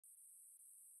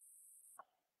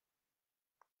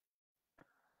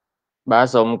បាទ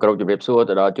សូមគោរពជម្រាបសួរ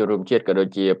ទៅដល់ជនរួមជាតិក៏ដូច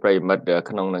ជាប្រិយមិត្ត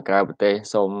ក្នុងនិងក្រៅប្រទេស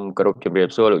សូមគោរពជម្រាប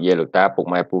សួរលោកយាយលោកតាពុក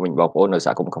ម៉ែពូមីងបងប្អូននៅស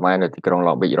ហគមន៍ខ្មែរនៅទីក្រុង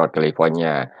Long Beach រដ្ឋ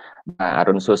California បាទអ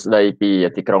រុនសួស្ដីពី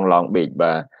ទីក្រុង Long Beach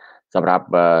បាទសម្រាប់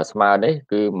ស្មើនេះ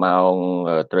គឺម៉ោង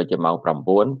ត្រូវជាម៉ោង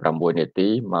9 នាទី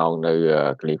ម៉ោងនៅ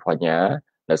California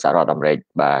នៅសហរដ្ឋអាមេរិក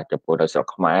បាទចំពោះនៅស្រុក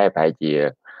ខ្មែរប្រហែលជា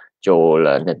ចូល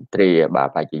និទ្រាបាទ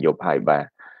ប្រហែលជាយប់ហើយបាទ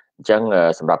អញ្ចឹង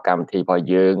សម្រាប់កម្មវិធីរបស់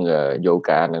យើង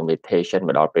Yoga និង Meditation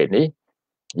មកដល់ពេលនេះ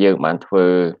យើងបានធ្វើ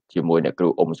ជាមួយអ្នកគ្រូ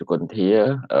អ៊ុំសុគន្ធា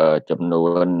ចំនួ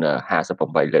ន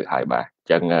58លើកហើយបាទអញ្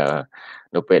ចឹង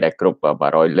នៅពេលដែលគ្រប់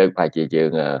100លើកប្រហែលជាយើ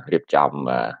ងរៀបចំ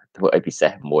ធ្វើអីពិសេ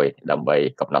សមួយដើម្បី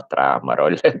កំណត់ត្រា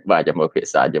100លើកបាទជាមួយភា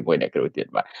សាជាមួយអ្នកគ្រូទៀត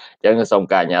បាទអញ្ចឹងសូម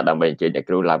ការញាដើម្បីអញ្ជើញអ្នក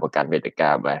គ្រូឡើងមកកាន់វេទិ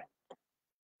កាបាទ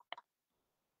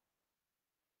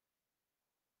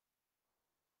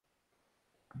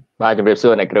បាទជំរាបសួ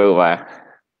រអ្នកគ្រូបាទ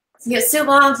ជំរាបសួរ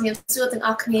បងជំរាបសួរទាំងអ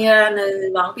ស់គ្នានៅ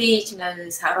Long Beach នៅ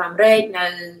សហរដ្ឋអាមេរិកនៅ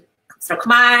ស្រុកខ្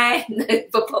មែរនៅ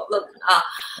ពិភពលោកទាំងអស់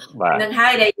នឹងហើ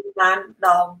យដែលបានដ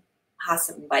ល់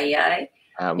58ហើយ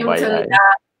ខ្ញុំធ្វើ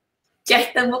ចេះ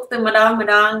ទៅមុខទៅម្ដង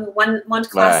one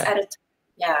class at a time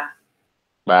យ៉ា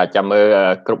បាទចាំមើល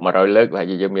គ្រប់100លើកហើ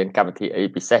យយើងមានកម្មវិធីអី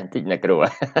ពិសេសបន្តិចណាគ្រូបា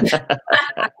ទ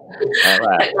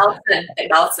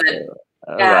ដល់សិន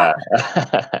បាទ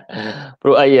ព្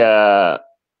រោះអី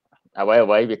អ្វី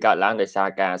វាកើតឡើងដោយសារ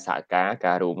ការសហ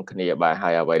ការរួមគ្នាបាទហើ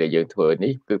យអ្វីដែលយើងធ្វើ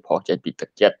នេះគឺផុសចេញពីទឹក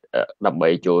ចិត្តដើម្បី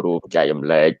ចូលរួមចែករំ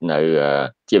លែកនៅ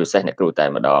ជាពិសេសអ្នកគ្រូតែ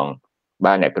ម្ដង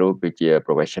បាទអ្នកគ្រូគឺជា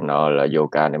professional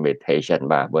yoga and meditation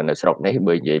បាទបើនៅស្រុកនេះ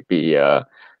បើនិយាយពី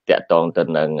តាក់ទងទៅ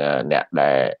នឹងអ្នក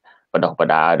ដែលបណ្ដុះប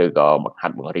ណ្ដាលឬក៏បង្ហា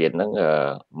ត់បង្រៀនហ្នឹង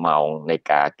ម៉ោងនៃ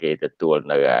ការគេទទួល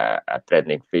នៅ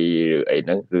training fee ឬអីហ្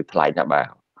នឹងគឺថ្លៃណាស់បា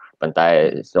ទប៉ុន្តែ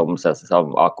សូម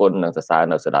អរគុណនិងសរសើរ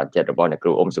នៅសណ្ដាប់ចិត្តរបស់អ្នកគ្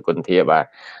រូអ៊ុំសុគន្ធាបាទ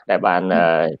ដែលបាន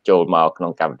ចូលមកក្នុ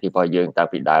ងកម្មវិធីរបស់យើងតាំង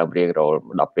ពីដើមរៀងរាល់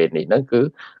ដល់ពេលនេះហ្នឹងគឺ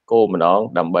គោលបំណង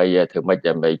ដើម្បីធ្វើម៉េច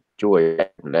ដើម្បីជួយ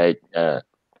ចម្លែក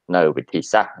នៅវិធី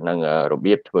សាស្ត្រនិងរ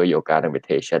បៀបធ្វើ yoga and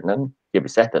meditation ហ្នឹងជា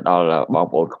ពិសេសទៅដល់បង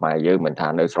ប្អូនខ្មែរយើងមិនថា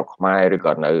នៅស្រុកខ្មែរឬ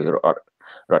ក៏នៅរ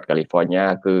ដ្ឋ California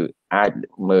គឺអាច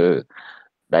មើល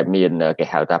ដែលមានគេ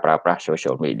ហៅថាប្រើប្រាស់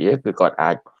social media គឺគាត់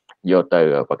អាចយកទៅ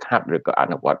បង្ហាត់ឬក៏អ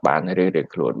នុវត្តបានរៀង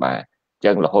ខ្លួនបាទអញ្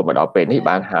ចឹងរហូតមកដល់ពេលនេះ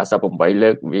បាន58លើ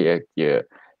កវាជា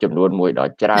ចំនួនមួយដ៏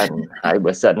ច្រើនហើយ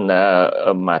បើសិន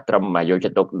មកត្រឹមមកយកចិ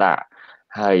ត្តទុកដាក់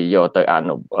ហើយយកទៅ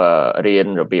រៀន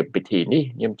របៀបពិធីនេះ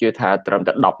ខ្ញុំជឿថាត្រឹម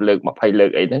តែ10លើក20លើ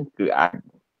កអីហ្នឹងគឺអាច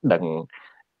ដឹង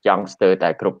ចង់ស្ទើរតែ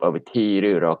គ្រប់វិធី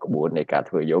ឬរកក្បួននៃការ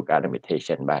ធ្វើ yoga and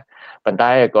meditation បាទប៉ុន្តែ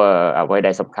ក៏អ្វី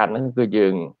ដែលសំខាន់ហ្នឹងគឺយើ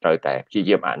ងត្រូវតែព្យា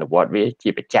យាមអនុវត្តវា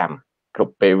ជាប្រចាំគ្រ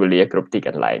ប់ពេលវេលាគ្រប់ទីក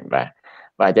ន្លែងបាទ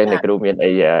អញ្ចឹងអ្នកគ្រូមាន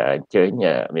អីអញ្ជើញ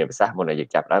មានប្រសាសន៍មុននឹងយើង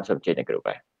ចាប់ដើមសូមអញ្ជើញអ្នកគ្រូ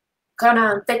បាទគាត់ណា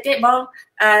តិចទេបង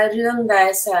រឿងដែល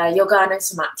yoga និង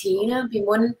សមាធិណាពី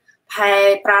មុនផែ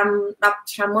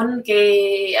5-10ឆ្នាំមុនគេ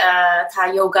ថា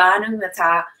yoga ហ្នឹង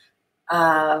ថា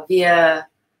វា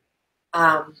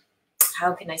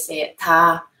how can I say it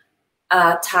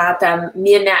ថាតែ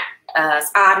មានអ្នក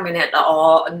ស្អាតមានអ្នកល្អ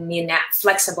មានអ្នក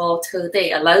flexible ធ្វើទេឥ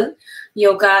ឡូវ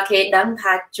yoga គេដឹង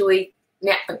ថាជួយ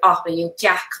អ្នកទាំងអស់ដែលយើង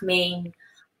ចាស់ក្មេង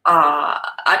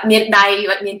អត់មានដៃ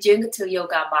អត់មានជើងក៏ធ្វើ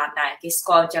yoga បានដែរគេស្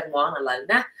គាល់ចឹងហ្មងឥឡូវ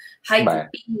ណាហើយ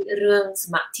ពីរឿងស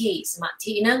មាធិ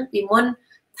ហ្នឹងពីមុន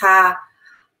ថា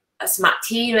សមា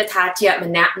ធិឬថាជា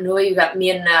ម្នាក់មួយវា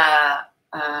មាន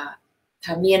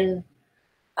ថាមាន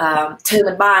ធ្វើ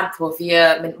មិនបានព្រោះវា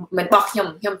មិនបោះខ្ញុំ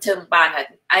ធ្វើមិនបានហើយ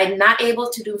I'm not able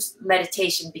to do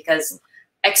meditation because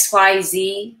XYZ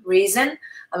reason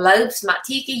ឥឡូវសមា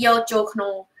ធិគេយកចូលក្នុ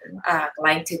ងកន្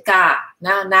លែងធ្វើការ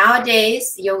nowadays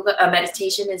yoga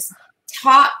meditation is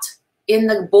taught in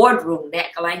the boardroom អ្នក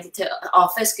កន្លែងធ្វើ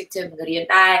office គេធ្វើបង្រៀន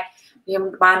ដែរខ្ញុំ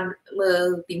បានមើល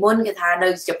ពីមុនគេថានៅ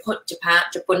ជ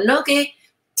ប៉ុននោះគេ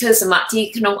ធ្វើសមាធិ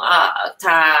ក្នុង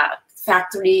ថា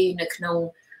factory នៅក្នុង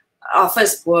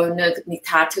office ព្រោះនៅនិ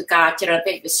យាយធ្វើការច្រើន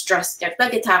ពេកវា stress ចឹងទៅ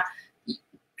គេថា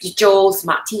ចូលស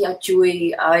មាធិឲ្យជួយ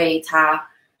ឲ្យថា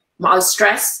មកឲ្យ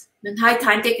stress នឹងហើយ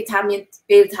ថែមទៀតគេថាមាន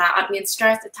ពេលថាអត់មាន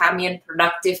stress ថាមាន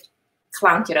productive ខ្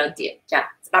លាំងច្រើនទៀតចា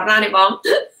ស្ដាប់ណានេះបង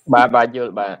បាទយ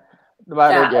ល់បាទ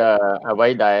ដូចអ្វី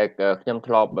ដែលខ្ញុំ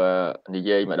ធ្លាប់និ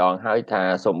យាយម្ដងហើយថា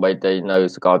សូម្បីតែនៅ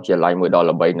សាកលវិទ្យាល័យមួយដ៏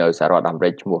ល្បីនៅសហរដ្ឋអាមេរិ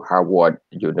កឈ្មោះ Harvard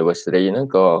University ហ្នឹង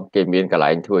ក៏គេមានកន្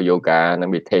លែងធ្វើ yoga និង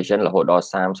meditation រហូតដល់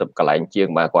30កន្លែងជាង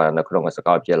បាទគាត់នៅក្នុងសាក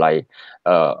លវិទ្យាល័យ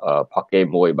ផកគេ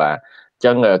មួយបាទអញ្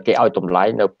ចឹងគេឲ្យតម្លៃ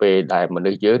នៅពេលដែលមនុ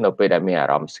ស្សយើងនៅពេលដែលមានអា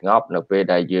រម្មណ៍ស្ងប់នៅពេល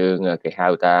ដែលយើងគេហៅ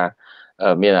ថា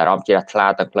មានអារម្មណ៍ជ្រះថ្លា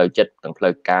ទាំងផ្លូវចិត្តទាំងផ្លូ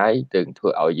វកាយទើបធ្វើ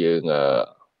ឲ្យយើង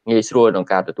ងាយស្រួលក្នុង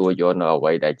ការទទួលយកនៅអ្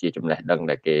វីដែលជាចំណេះដឹង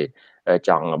ដែលគេច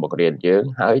ង់បង្រៀនយើង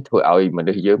ហើយធ្វើឲ្យម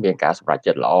នុស្សយើងមានការសម្រេច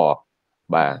ចិត្តល្អ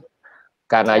បាទ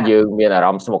កាលណាយើងមានអារ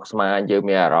ម្មណ៍ស្មុគស្មាញយើង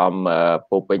មានអារម្មណ៍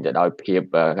ពោពេញទៅដោយភាព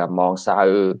មងសៅ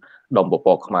ដុំពព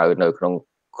កខ្មៅនៅក្នុង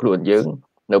ខ្លួនយើង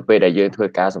នៅពេលដែលយើងធ្វើ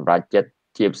ការសម្រេចចិត្ត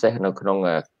ជាពិសេសនៅក្នុង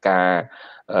ការ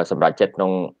សម្រេចចិត្តក្នុ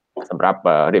ងសម្រាប់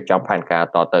រៀបចំផែនការ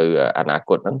តទៅអនា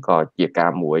គតហ្នឹងក៏ជាកា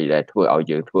រមួយដែលធ្វើឲ្យ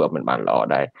យើងធ្វើឲ្យមិនបានល្អ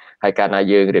ដែរហើយកាលណា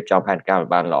យើងរៀបចំផែនការមិន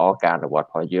បានល្អការអនុវត្តរ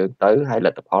បស់យើងទៅហើយល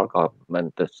ទ្ធផលក៏មិន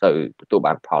ទៅសូវទទួល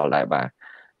បានផលដែរបាទ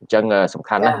អញ្ចឹងសំ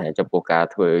ខាន់ណាស់ចំពោះការ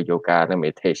ធ្វើ yoga និង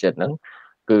meditation ហ្នឹង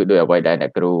គឺដោយអ្វីដែលអ្ន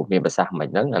កគ្រូមានប្រសាសន៍មិញ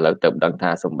ហ្នឹងឥឡូវទៅដឹងថា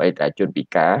សូម្បីតែជនពិ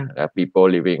ការ people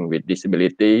living with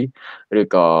disability ឬ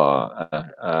ក៏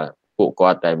ពួកគា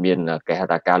ត់តែមានគេហៅ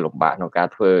ថាការលំបាកក្នុងការ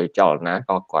ធ្វើចលនា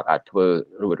ក៏គាត់អាចធ្វើ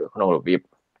ក្នុងរបៀប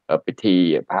ពិធី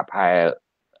ផាផែ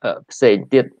ផ្សេង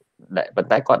ទៀតប៉ុន្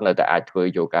តែគាត់នៅតែអាចធ្វើ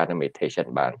yoga និង meditation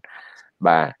បាន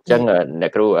បាទអញ្ចឹងអ្ន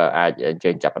កគ្រូអាចអញ្ជើ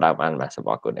ញចាប់ផ្ដើមបានបាទសូម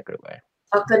អរគុណអ្នកគ្រូបាទ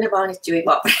អរគុណបងជួយ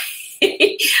បក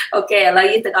អូខេឥឡូវ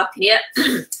យើងទាំងអស់គ្នា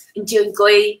អញ្ជើញអង្គុ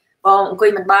យបងអង្គុយ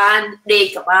មិនបានដេក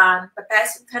ក៏បានប៉ុន្តែ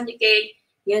សំខាន់ជាងគេ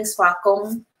យើងស្វាគម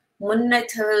ន៍មុននៅ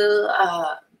ធ្វើ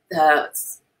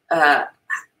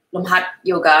លំហាត់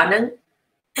yoga ហ្នឹង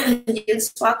យើង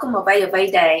ស្វាគមន៍អ្វី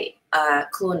ដែល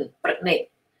ខ្លួនព្រឹកនេះ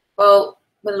ព្រោះ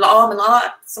មិនល្អ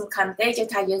សំខាន់ទេចឹង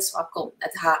ថាយើងស្វាគមន៍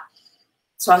ថា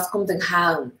ស្វាគមន៍ទាំងហើ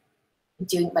មអញ្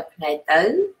ជើញបាត់ផ្នែកទៅ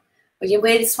បើយើង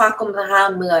វិញស្វាគមន៍ទាំងហើម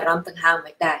មើលអារម្មណ៍ទាំងហើម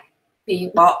មិនដែរពី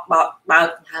បកបើក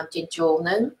ទាំងហើមចេញចូលហ្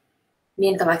នឹងមា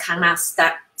នកន្លែងខាងណា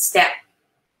step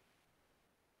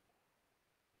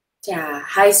ចា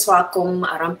ហើយស្វាគមន៍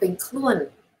អារម្មណ៍ពេញខ្លួន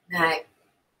ហើយ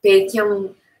ពេលខ្ញុំ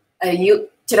អាយុ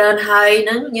ច្រើនហើយហ្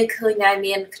នឹងយើងឃើញតែ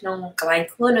មានក្នុងកន្លែង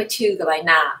ខ្លួននៅឈឺកន្លែង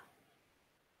ណា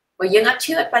បើយើងអត់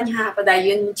ឈឺអត់បញ្ហាប៉ុន្តែ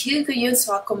យើងឈឺគឺយើងស្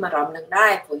វាគមន៍អារម្មណ៍នឹងដែ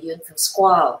រព្រោះយើងទៅស្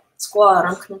គាល់អារ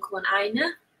ម្មណ៍ក្នុងខ្លួនឯងណា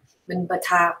មិនបើ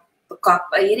ថាប្រកប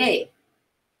អីទេ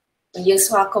បើយើង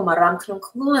ស្វាគមន៍អារម្មណ៍ក្នុង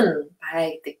ខ្លួនហើយ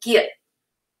តាគៀក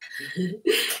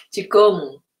ជង្គង់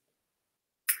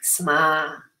ស្មា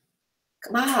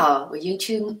ក្បាលបើយើង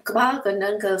ឈឺក្បាលក៏នឹ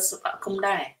ងក៏ស្វាគមន៍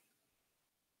ដែរ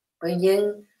បើយើង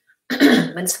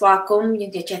មិនស្វាគមន៍យើ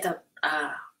ងចេះតែ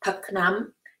ផឹកថ្នាំ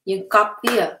យើងកប់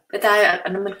វាប៉ុន្តែអា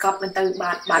នោះមិនកប់មិនទៅ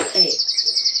បាត់ទេ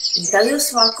ទៅ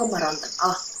ស្វាគមន៍អារម្មណ៍ទាំងអ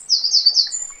ស់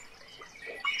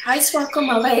ហើយស្វាគម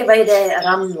ន៍អ្វីដែលអារ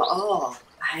ម្មណ៍ល្អ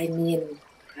ហើយមាន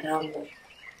អារម្មណ៍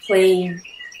ភ្លេង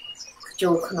ចូ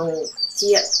លក្នុង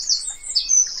ជាតិ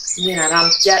មានអារម្ម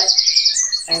ណ៍ចិត្ត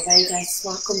អ្វីដែលស្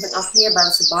វាគមន៍ទាំងអស់គ្នាបាន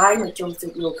សប្បាយមកចូលទៅ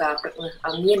yoga ព្រឹកនេះ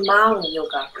ឲ្យមានមក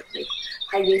yoga ព្រឹកនេះ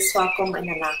ហើយយើងស្វាគមន៍អ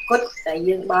នាគតដែល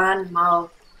យើងបានម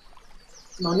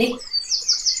កនេះ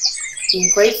being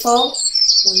grateful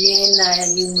មាន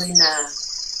យើងមាន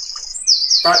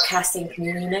broadcasting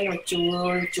community ហ្នឹងមក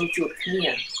ជួបគ្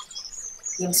នា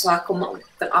ខ្ញុំស្វាគមន៍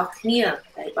ទាំងអស់គ្នា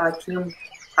តែបើខ្ញុំ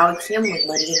ម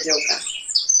ករៀន yoga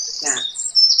ចា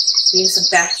យើងសំ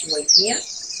ពះជាមួយគ្នា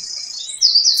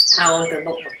ហើយទៅ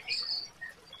មុខឲ្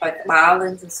យក្បាលនឹ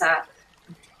ងសរសើរ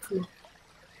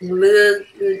លឺ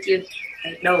គឺជា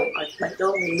បេះដូងឲ្យបេះដូ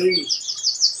ងលឺ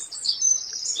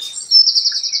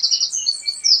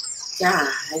ចា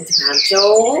ហើយចំណាំចូ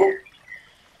ល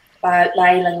បើដៃ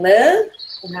ឡើងលើ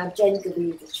ចំណាំចេញទៅវិញ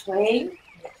ទៅឆ្វេង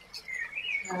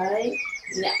ហើយ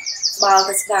អ្នកក្បាល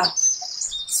ទៅស្ដាំ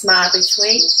ស្មាទៅឆ្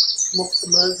វេងមុខទៅ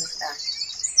មើលទៅស្ដាំ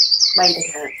បីដ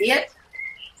ង្ហើមទៀត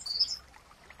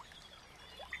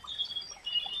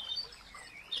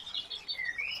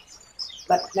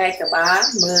បាត់ផ្នែកក្បាល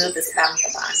មើលទៅស្ដាំក៏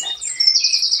បានដែរ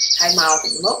ហើយមកទៅ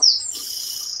មុខ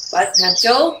បើខាង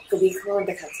ចូលគឺវាខ្លួន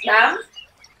ទៅខាងស្ដាំ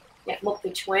អ្នកមុខទៅ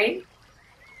ឆ្វេង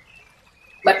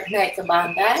បាត់ផ្នែកក៏បាន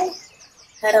ដែរ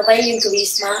ហើយអ្វីយើងគឺវា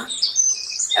ស្មា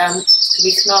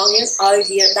វាខ្នងយើងឲ្យ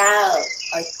វាដើរ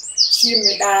ឲ្យឈាម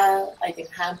វាដើរឲ្យដ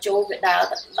ង្ហើមចូលវាដើរ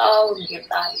ទៅដល់វា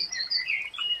ដើរ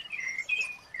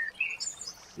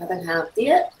មកដង្ហើមទៀ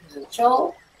តចូល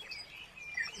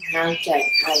ដង្ហើមចេញ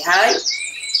ហើយ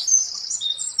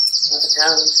មកដង្ហើ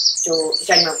មចូល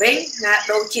ចេញមកវិញណា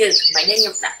ដូរជើងមិនហ្នឹងខ្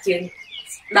ញុំដាក់ជើង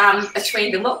ស្ដាំឆ្វេង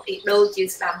ទៅមុខដូរជើង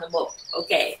ស្ដាំទៅមុខអូ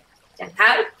ខេចឹង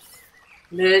ហើយ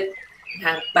លើក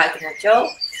ខាងបើកខាងចូល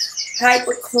ហើយ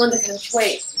ពុតខ្លួនទៅខាងឆ្វេ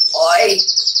ងអូយ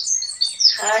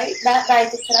ហើយដាក់ដៃ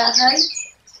ទៅក្រៅហើយ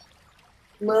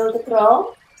មើលទៅក្រោម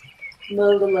មើ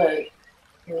លទៅលើ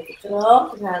មើលទៅក្រោម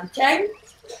ខាងចេញ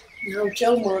មើលចូ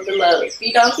លមើលទៅលើពី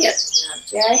រដងទៀតខាង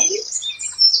ចេញ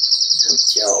ខាង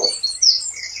ចូល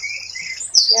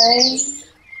ចេញ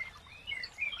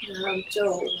ខាងចូ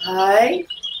លហើយ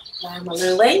ឡើងមក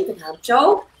លើវិញទៅខាងចូល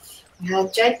ខាង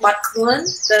ចេញបាត់ខ្លួន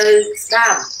ទៅស្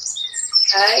ដាំ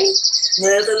ហើយ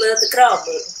មើលទៅលើទៅក្រោម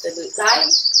មើលទៅលើដៃ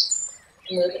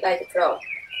មើលទៅដៃទៅក្រោម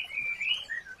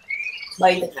បី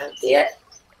ទៅខាងទៀត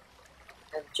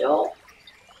ខាងចូល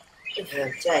ទៅខា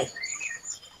ងចេញ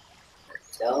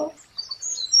chỗ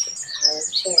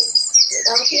chèn để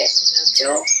đóng kia làm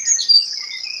chỗ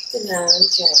từng hàng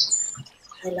chèn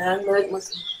hay là nơi mà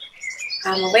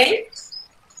hàng một bên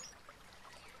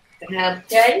từng hàng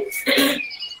chén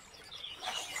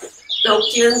đầu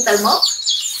chương từ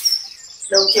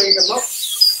mốc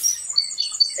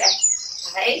đây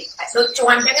đấy đôi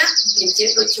choan cái nhá nhìn chữ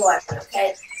đôi choan ok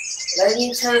lấy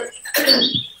như thư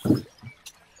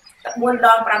tập buôn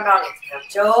đòn pram đòn làm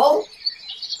chỗ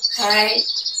hay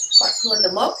quạt khuôn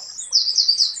từ mốc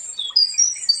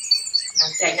làm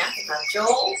chèn nhá làm chỗ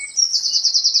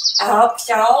học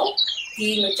cháu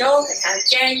thì mà chỗ hàng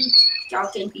trên cho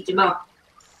trên kỳ mộc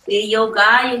đi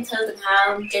yoga những thứ từng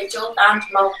hàng trên chỗ tam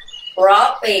mộc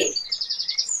property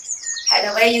hay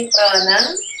là bây giờ nắng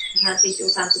hàng thì chỗ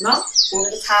tam mộc của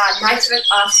cái thà nitric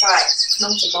oxide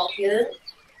không chỉ mộc dưới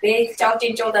về cho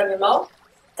trên chỗ tam mộc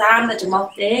tam là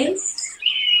mộc đấy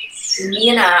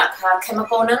như là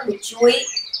chemical nó bị chui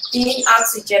tin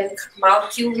oxygen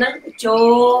molecule nó bị cho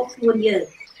luôn như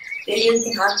để yên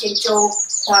thì hàng trên chỗ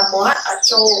và mót ở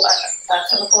chỗ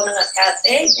chemical nó là cả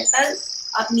tế cho tới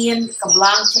ở miền cầm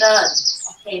lang trơn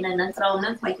ok nên nó trâu nó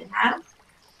phải cái tháo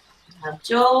hàng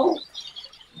chỗ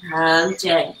hàng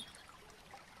chèn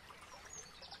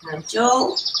hàng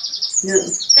chỗ lượng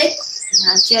tích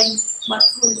hàng chèn bắt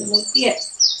hơn từ một tiết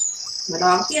mà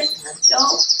đón tiết hàng chỗ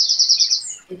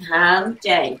hàng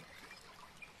chèn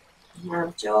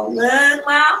hàng chỗ lớn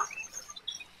máu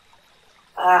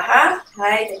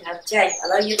hay thì hàng chèn ở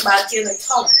đây như ba chương này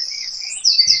không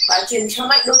ba chương cho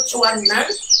mạch đôi chuồn nắng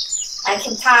anh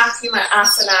không tha khi mà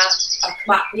asana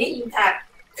bạn ấy chúng ta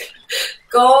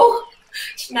cố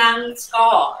năng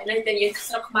score nên tự nhiên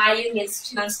sau mai những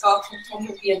năng score không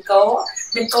một viên cố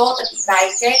bên cố tự đại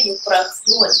cái những product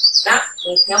luôn đó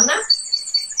được nhóm đó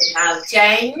hàng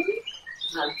tránh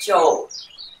hàng chỗ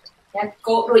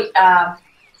cố đuổi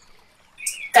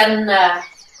cần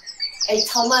ấy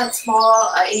thông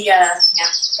small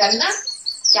nhạc cần á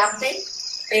chăm đấy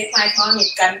bên mai con thì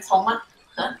cần thông á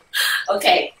ok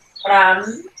 5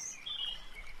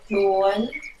 4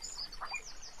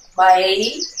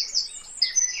 7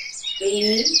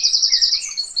 2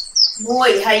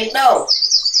 10 hay đâu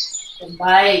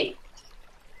 7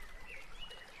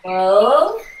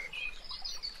 4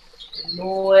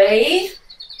 10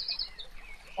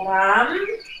 8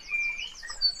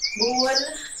 4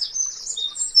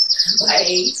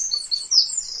 7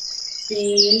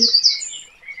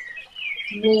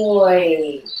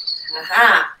 10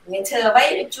 nên thưa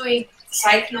vậy để chui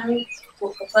sai không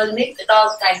cuộc phần nít cái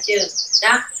đo cài trường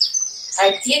đó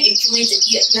ai tiết để chui thực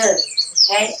hiện hơn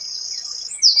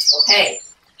ok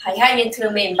hay nên thưa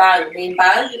mềm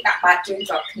báo như các bạn trường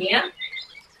chọn nhé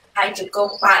hay trường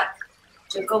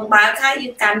công báo khác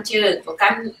như can trường của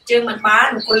can trường mình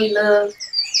bán quy lơ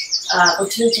của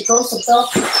trường chỉ có sập tốt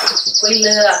quy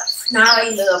lơ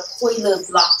nói lừa quy lơ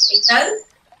block ấy tới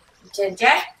trên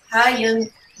chat hay nhưng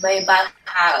mềm báo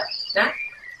đó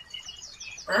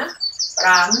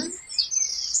 5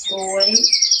 4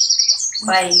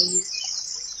 7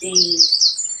 10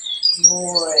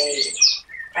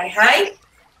 hay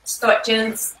start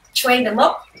chương train them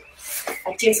up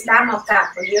chương đam màu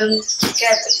cả của dương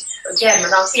again mà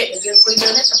nó tiện dương quy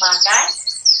dương hết là cái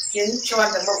chương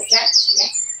train them up nhé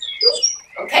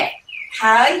ok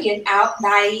hay dương áo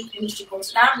đây mình chỉ cùng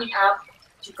start mình áo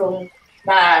chỉ cùng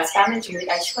và start mình chỉ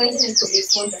đã train nên tụi mình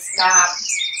phun start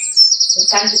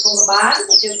căn cứ công bán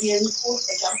của chương viên phút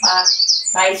để cho bạn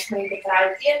bài mình cái trái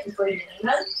tiết thì quỳ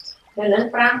nên lớn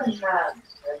pram mình là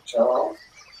ở chỗ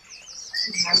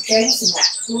làm trên là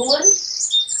cuốn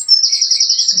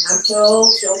làm chỗ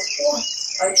cuốn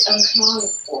ở trong kho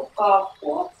là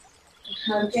cuốn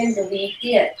làm trên từ vị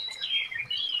tiết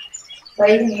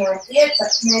vậy thì làm tiết bật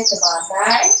ngay từ bàn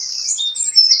đáy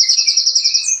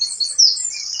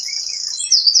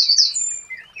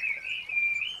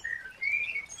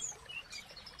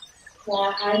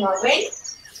và hai màu vết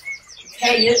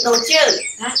hay những đồ chơi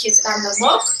chỉ làm được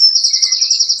một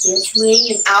những chuyên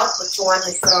những áo của chuan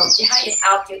này còn chỉ hay những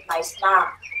áo trên bài slam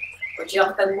của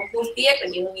trong từng một phút tiết và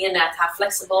những như là thà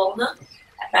flexible nữa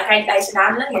đã hay tay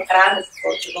slam nữa mà ra được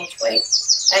của chủ công chuối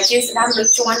chỉ slam được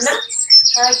chuan nữa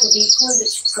hai của đi khui được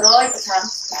cối của tham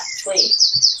đặt chuối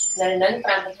nên nâng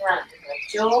làm được hàng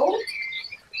chỗ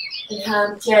hàng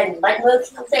trên bạch mưa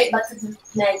không thể bắt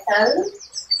này tới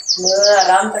mưa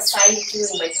râm ta say chưa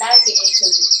mấy đá thì chưa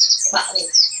bạn này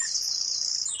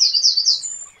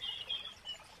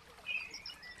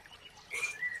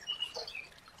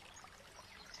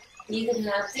đi từng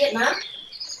hàng tiết má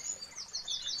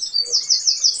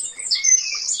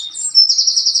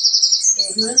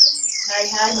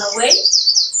hai mà quên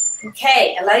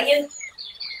ok lấy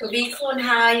chứ vì khuôn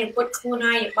hai bật khuôn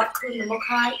hai bắt khuôn là một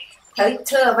hai thấy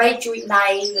thưa vay chui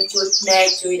đầy rồi chui nè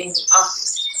chui đừng off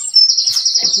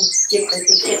trên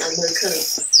ở người khởi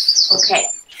ok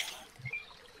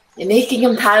vậy này cái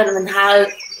nhung thơ là mình thơ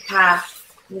thà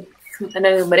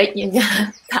nơi mà đấy như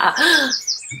thà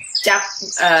chắc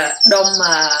đông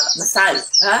mà sai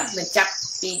đó mình chắc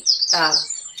bị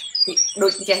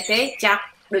đôi trái thế chắc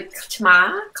đôi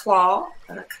má khó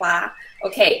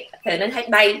ok thế nên hãy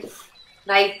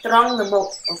đây trong là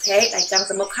một ok đây trong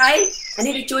là một hay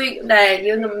anh đi chui để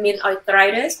dương miền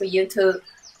arthritis và dương thư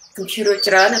computer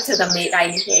trở nó thư làm mẹ đây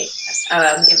như thế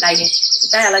điểm đây này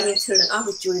ta là những thư nó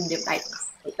bị chui điểm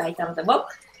đây trong là một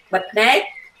bật nét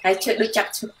đây chơi đôi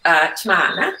chắc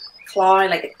má nó claw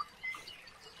like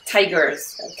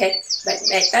tigers ok bật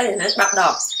nét cái này nó bắt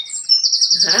đầu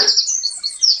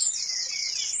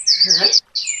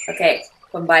ok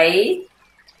còn 7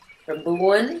 còn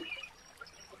 4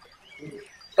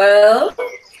 7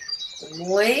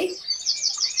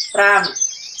 6 5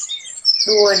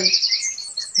 4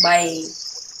 3 2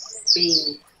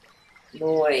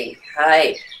 1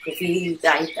 2 vì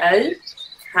đại tới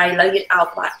hai lấy cái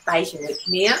áo bạt tay cho người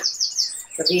kia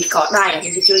vì có đây thì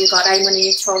chưa có đây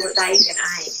mình cho được đây cái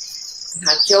ai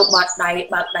hàng châu bạt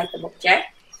đây từ một chết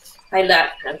hay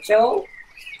là hàng châu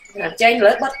làm tranh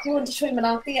lớn bắt khuôn cho mình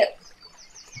làm tiện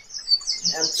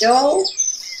làm châu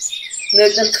người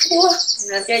dân khua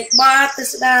làm tranh ba từ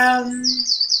đam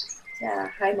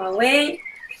hai màu ấy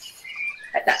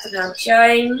hãy đặt làm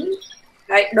tranh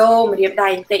hãy đô mà điểm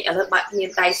đầy tị ở lớp bạn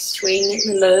điểm đầy swing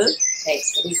những lớn để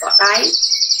đi có đáy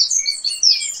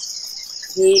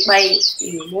đi bay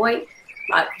đi muối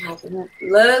bạn học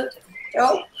lớn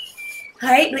châu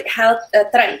hãy được học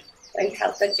tránh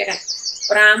học tân cho này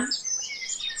 5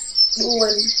 4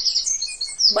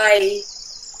 3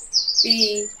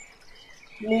 2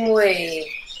 1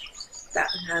 đặt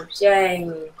hàm tranh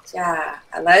chà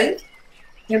lấy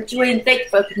nhưng chuyên tích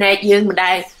với này dương mình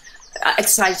đây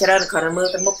exercise ra còn mưa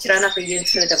tầm mốc ra nó phải dương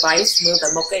chơi device mưa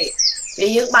tầm mốc cái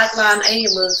vì dương bài quan ấy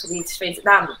mưa vì space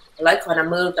đam lấy còn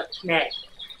mưa tập này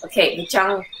ok bên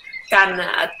trong can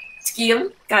kiếm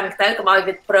can tới có bao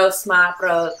việc pro smart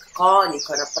pro co gì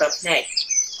còn pro này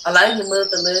lấy như mưa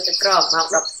từ từ cọp màu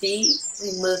đập tí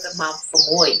mưa từ màu của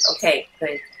mùi ok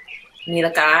rồi như là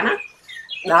cá đó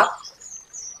đó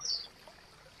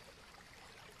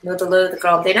mưa từ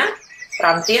cọp thế đó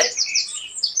làm tiếp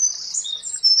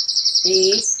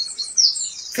đi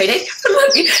phải đấy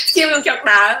chiêu用chọc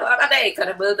đá ở đây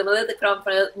còn mưa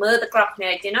từ cọp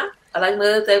này chứ nó lấy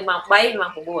mưa từ màu bay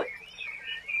màu của mùi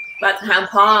bật hàm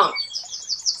phong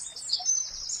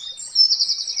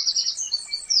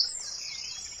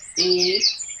đi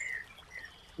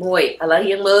mùi ở lấy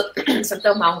dương mưa xong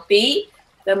tôi mong phí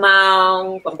tôi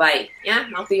mong phần 7 nhá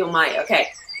mong phí của mày ok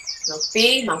mong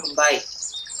phí mong phần 7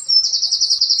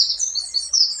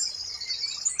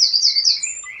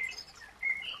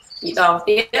 đi đòn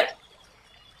tiếp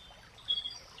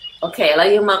ok lấy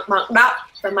dương mặc đắp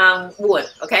tôi mong buồn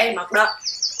ok mặc đắp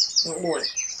mong buồn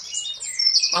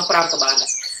mong pram các bạn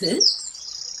này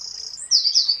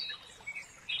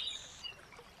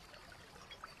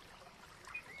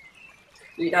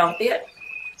đi đòn tiếp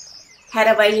hai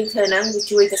đôi bay như thế nào mình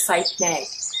chui cái site này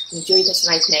mình chui cái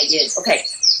site này vậy ok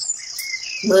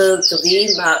mưa từ vì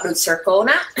mà được circle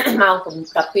nè màu cùng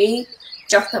cà phê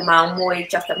cho thằng màu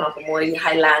môi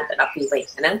hai lan để đập vì vậy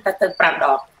nên ta tự pram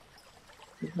đỏ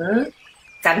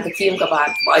cắn cái chim các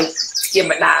bạn bởi chim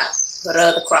mà đã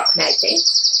rơ the crop này thế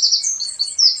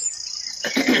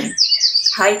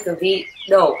hai từ vì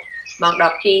đồ màu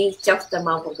đập đi cho thằng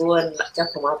màu của buồn cho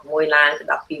thằng màu môi lan để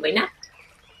đập vì vậy nè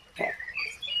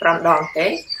pram đòn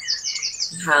thế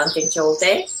hàm trên châu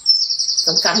thế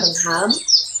trong căn mình hàm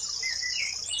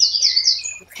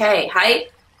ok hãy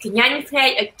cái nhanh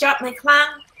thế ở chót này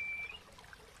khoang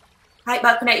hãy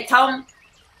bật cái này thông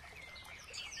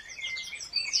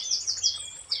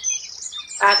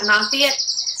bật nón tiết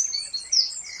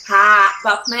hạ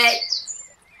bật này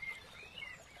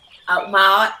ở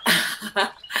máu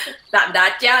đạn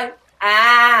đá chơi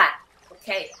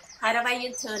ok hai đứa bay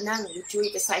dương thường năng chui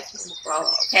cái site một pro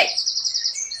ok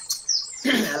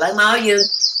lấy máu dương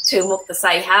thường một cái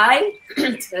site hai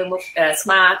thường một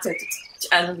smart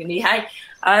ăn cái này hay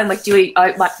mà chui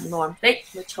ơi bật nón tích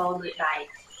nó cho người này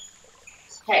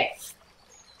ok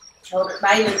cho được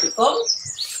bay lên thì cốm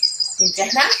mình chết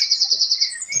nát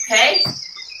ok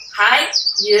hai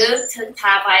dương thường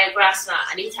thả vài grass nè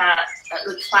anh đi thả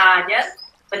được pha nhé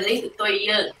bên lý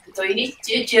tụi đi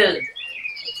chưa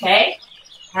ok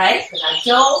đấy là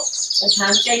chỗ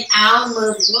làm tranh áo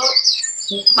mưa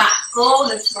một bạn cô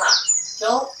được bạn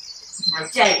chỗ làm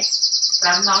tranh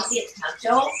 5 đónទៀតហាម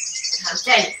ចូលហាម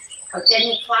ចេញឲ្យចេញ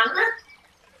នេះខ្លាំងណា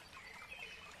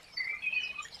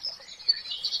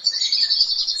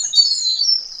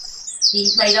ទី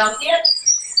 3 ដងទៀត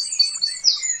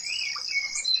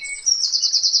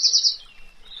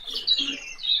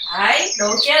ហើយដូ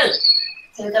រជើង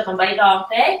ធ្វើទៅ 8 ដង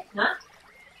ទេណា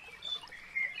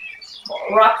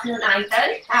រាប់ខ្លួនឯងទៅ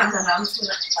តាមអារម្មណ៍ខ្លួន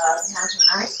ឯង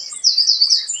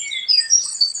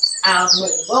ឲ្យមួ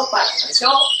យបោកបាត់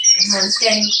ចូលហាម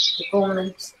ចេញពីគង់នឹង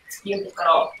ស្ទៀងទៅក្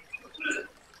រោម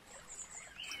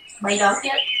 3 ដង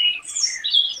ទៀត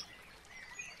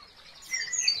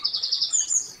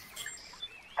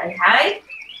ហើយ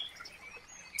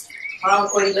បងអង្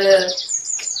គុយលើ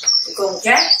គង់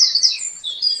ចេះ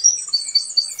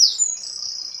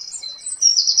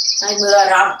ហើយមើលអា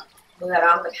រម្ម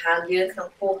ណ៍ទៅខាងយើងក្នុង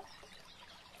ពោះ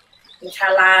វាថា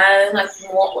ឡើងមកម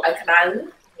កឲ្យក្តៅ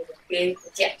ពេល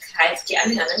ជាក់ខែជាក់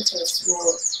នេះអាហ្នឹងជួយស្រួល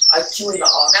ឲ្យជួយ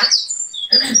ល្អណាស់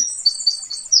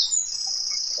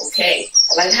អូខេឥ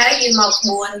ឡូវហើយយើងមកក្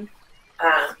បួន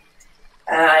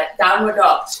downward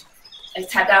dog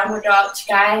ថា downward dog ឆ្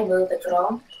កែមើលទៅក្រោ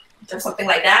ម just something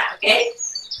like that okay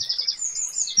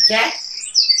ចេះ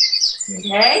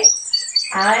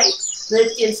ហើយលើក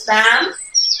ជើងស្ដាំ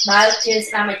បើកជើង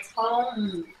ស្ដាំឲ្យធំ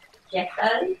ចេះ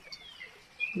ទៅ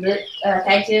លើក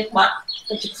តែជើងបាត់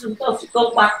ទៅជើងទៅជង្គ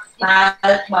ង់បាត់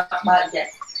បើកចេះ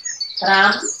 5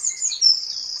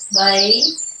 3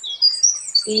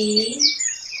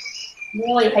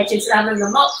 2 1ហើយជើងស្ដាំនៅ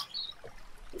មុខ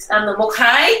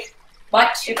ហើយបា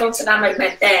ត់ជង្គង់ស្ដាំឲ្យមែ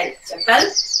នតើចឹងទៅ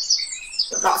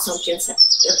ដកសូមជើងស្ដាំ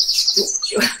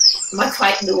មកខ្លា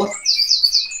ចដួល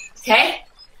អូខេ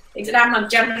ជើងស្ដាំមក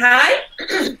ចឹងហើយ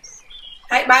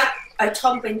បើកឲ្យ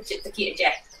ធំពេញចិត្តតាគៀ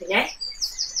ចេះឃើញទេ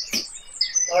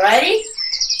alright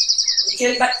ជើ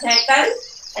ងបាត់តែទៅ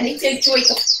អានេះជើងជួយ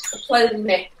ទៅផ្លូវ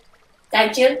នេះតែ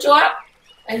ជើងជាប់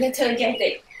ហើយយើងធ្វើចេះតិ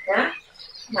ចណា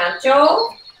ហាមចូល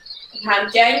ហាម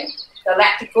ចេញទៅលា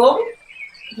ក់ជង្គង់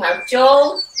ហាមចូល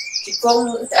ជង្គង់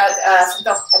សម្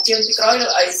រាប់ជើងពីក្រោយ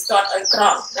ឲ្យស្ទាត់ឲ្យក្រ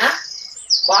ង់ណា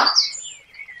បោះ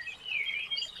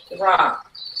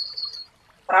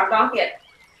រក 5 ដងទៀត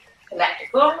លាក់ជ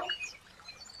ង្គង់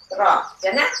រកចឹ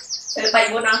ងណាធ្វើ 3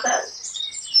 4 ដងទៅ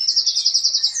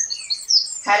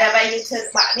ហើយដើម្បីយើងធ្វើ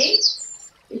ក្បាក់នេះ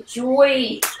ជួយ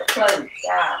ផ្លូវ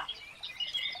ចា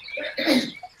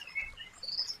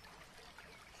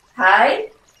ហើយ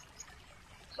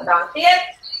ម្ដងទៀត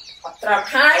អត់ត្រឹម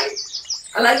ហើយ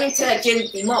ឥឡូវយើងធ្វើជើង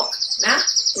ពីមុខណា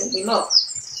ជើងពីមុខ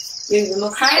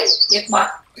ហើយយើងប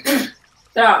ត់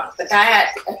ត្រង់តកែ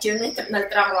ជើងនេះនៅ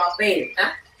ត្រង់រាល់ពេលណា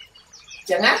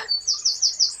ចឹងណា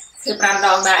ធ្វើ 5 ដ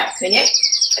ងដែរឃើញទេ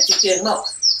ជើងមុខ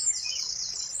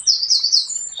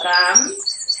 5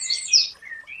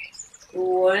 4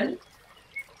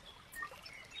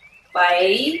 3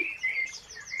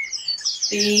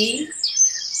 2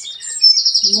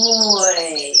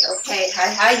 1 អូខេ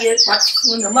ហើយយើងបាត់ខ្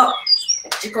លួនទៅមុខ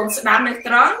ជង្គង់ស្ដាំនៅ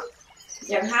ត្រង់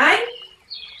ចឹងហើយ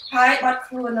បាត់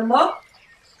ខ្លួនទៅមុខ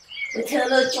ទៅធ្វើ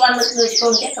លើជាន់លើជង្គ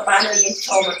ង់ចេះក៏បានឲ្យយើងឈ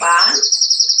រមកបាន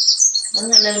នឹង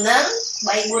3 4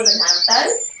 ដង្ហើមទៅ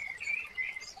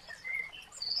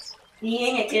នេះ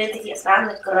ញ៉ាំជើងតិចស្ដាំ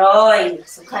នៅក្រោយ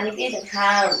សំខាន់នេះទៀតដង្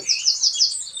ហើម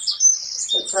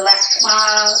ទៅស្លាក់ក្បា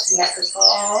លស្លាក់ទៅក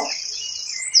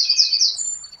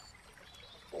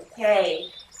អូខេ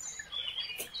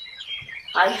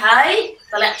ហើយ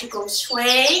ស្លាក់ជង្គង់ឆ្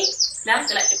វេងណា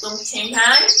ស្លាក់ជង្គង់ឆ្វេង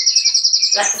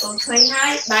ហើ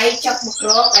យដៃចាប់មកក្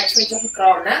រោមដៃឆ្វេងចុះមកក្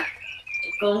រោមណាជ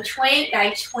ង្គង់ឆ្វេងដៃ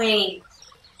ឆ្វេង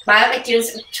បើជើង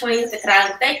ឆ្វេងទៅក្រៅប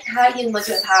ន្តិចហើយយើងមក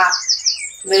ជឿថា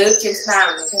លើកជើងស្ដាំ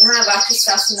គឺថាបាគិ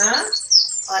សាសនា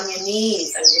on your knees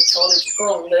ហើយឈរលើជង្គ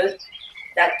ង់លើក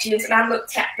ដាក់ជើងស្ដាំលើក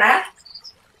ធាក់ដែរ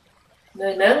នៅ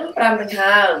នឹង 5 ដង្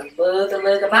ហើមមើលទៅ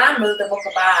លើក៏បានមើលទៅមុខ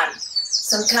ក៏បាន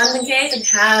សំខាន់ជាងគេដង្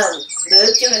ហើមលើក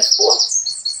ជើងឲ្យខ្ពស់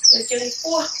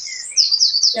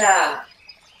ចា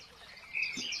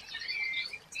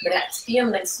ម្នាក់ស្ទៀម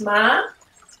នឹងស្មា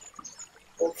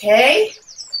អូខេ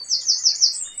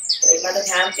ហើយមកដង្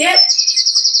ហើមទៀត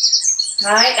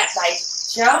ហើយដាក់ដៃ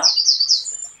ចុះ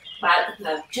បើកដង្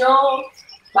ហើមចូល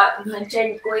បើកដង្ហើមចេញ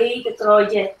អង្គុយទៅក្រោយ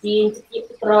ចេះទាញទៅ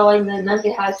ក្រោយនៅហ្នឹង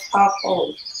គេហៅឆោកអូន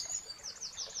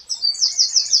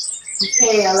អូខេ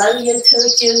ឥឡូវយើងធ្វើ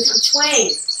ជើងខាងឆ្វេង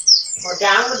មក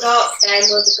ដើមមកដកតែ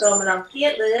មើលទៅក្រោយម្ដងទៀ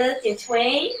តលើជើងឆ្វេ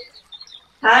ង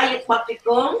ហើយយើងបត់ជង្គ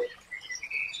ង់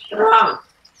ត្រង់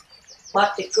ប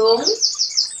ត់ជង្គង់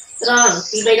ត្រង់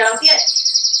ពី 3 ដងទៀត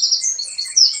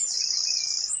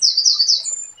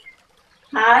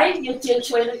ហើយយើងជើង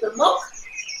ឆ្វេងទៅមុខ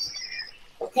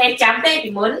អូខេចាំទេពី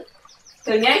មុន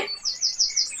ឃើញទេ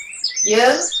យើ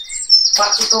ងប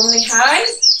ត់ជង្គង់នេះហើយ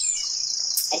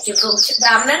chữ không chữ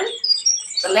đam nè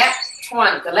cái lẽ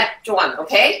chuan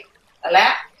ok cái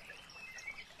lẽ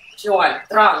chuan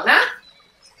tròn nè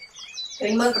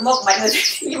thì mơ cái một bài người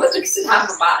nhưng mà thực sự làm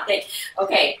của bạn đây ok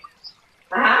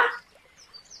hả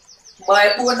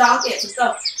mời buôn đón tiền chúng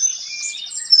tôi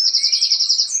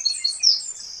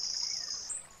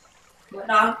buôn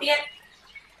đón tiền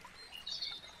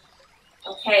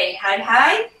ok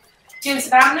hai chương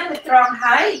sáng nó tròn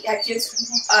hai và chương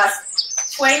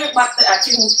quay nó bắt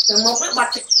chương từ một nó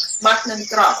bắt nên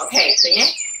tròn ok thấy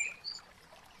nhé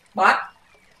bắt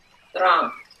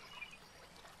tròn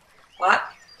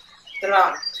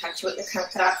thằng chuột cái thằng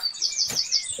trap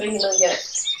quay như vậy này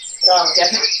tròn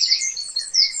chết hả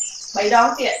bay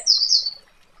đón tiền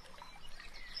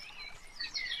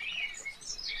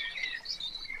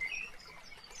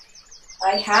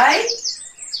hai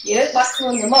dưới bắt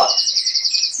luôn cái một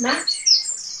nè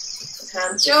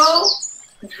hàm châu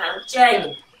hàm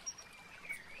chanh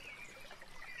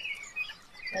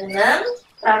nắng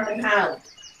tam tầng hàm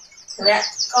rẽ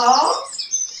có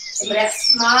rẽ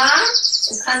má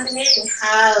khăn cái tầng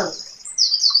hàm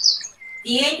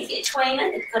tiếng thì cái xoay nó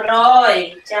được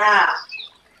rồi cha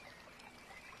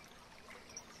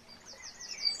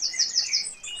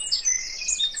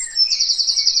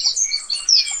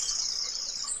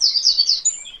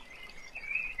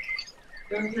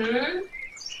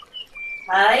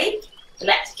thấy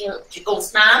lại chỉ cùng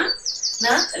snám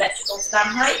nữa lại chỉ cùng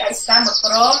snám hay đại snám một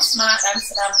pro smart dan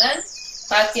snám lên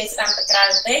và kia snám tất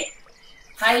cả đấy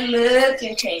hay lừa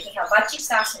kia chạy thì học bắt chiếc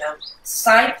sao snám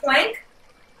side plank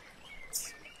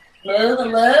lừa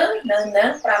nâng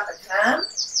ra tất cả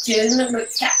chứ nó được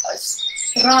chặt ở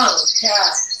strong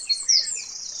cha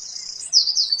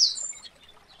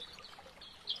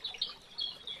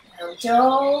hàm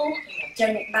châu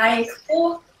chân tay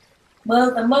khua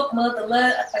mơ từ mốc mơ từ lơ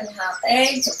tầng hàm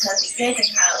tên chụp thân thì ghê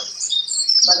tầng hàm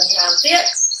và tầng hàm tiếp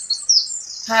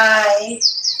hai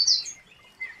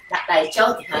đặt đầy châu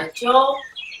thì hàm châu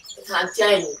hàm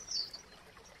chân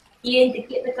yên thì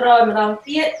kiện được rồi mà làm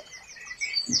tiếp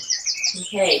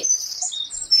ok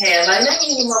lấy nó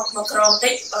như một chrome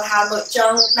tích và hàm một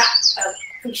trong đặt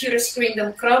computer screen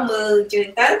đồng chrome mơ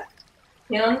trường tới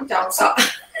nhớ chọn sọ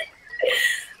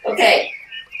ok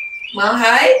mau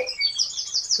hai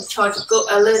cho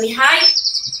cô lên đi hai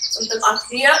chúng ta on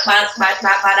phía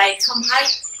bà đây không hay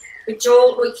cái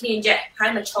chỗ đôi khi vậy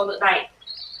hai mà cho được đây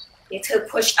để thử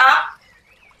push up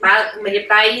bà mình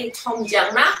tay thông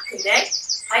dẫn đó thì đấy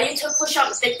hay thử push up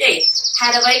tích đi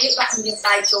hai là vậy các bạn dùng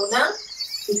tay chỗ nữa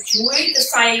thì chuối cái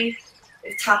say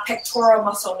thả pectoral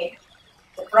muscle này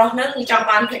rồi nữa như trong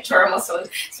ban pectoral muscle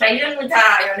say nữa người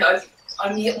ta ở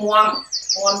nhiệt warm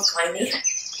cái này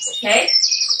ok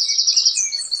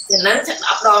thì nó sẽ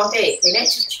ập đòn thì nó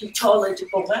cho lên chụp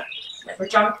cùng á để vào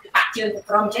trong ạc chưa được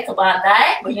trong chết của bạn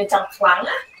đấy bây giờ trong khoáng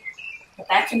á người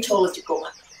ta control lên chụp cùng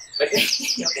á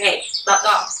ok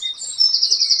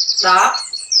đó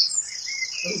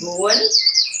 4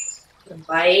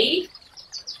 7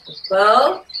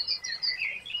 7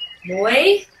 1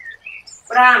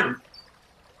 5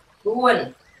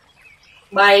 4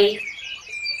 7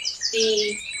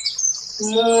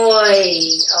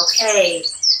 10 ok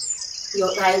vô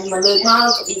đây mà lương mau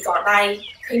thì bị gọt đây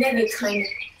khi nó bị kind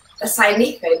of sai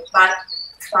nít phải bắt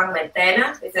khoang mạnh tên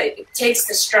á because it takes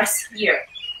the stress here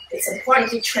it's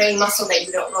important to train muscle that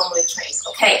you don't normally train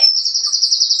okay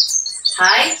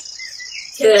thấy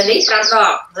chưa nít ra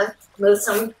rồi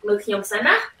mưa khiêm sẵn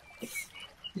á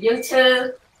dương chưa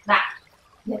đặt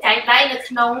những cái tay nó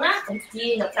nông á còn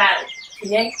chi nó ra thì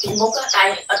nên chỉ muốn cái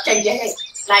tay ở trên dưới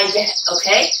đây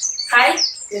ok thấy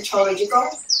you cho chứ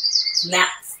có nè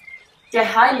cho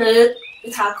hai lượt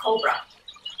cái thằng cobra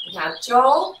cái thằng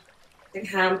chó cái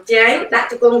hàm chén đặt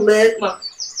cho con lượt mà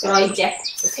rồi chạy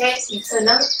ok mình sẽ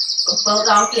nó còn bao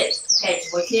đo kiện ok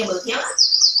buổi kia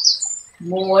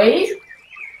muối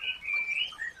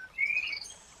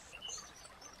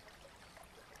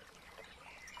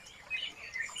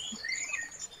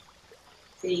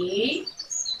tí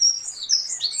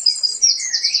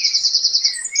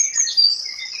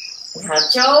hạt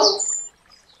châu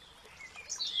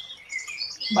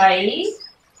 7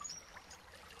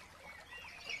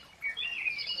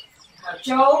 hạt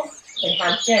châu để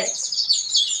hạt trên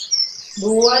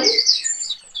 4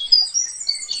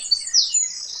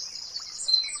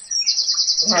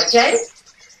 hạt trên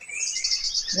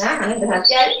đó hạt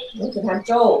trên những hạt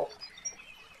châu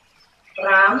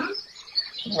 5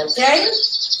 hạt trên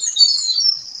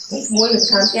muối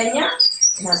hạt trên nhá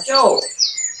hạt châu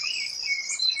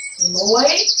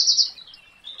muối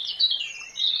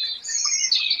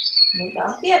mình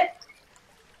đón tiếp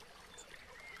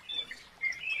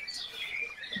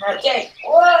Okay.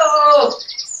 Whoa.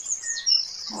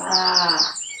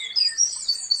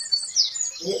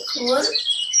 Nhiệt khuôn.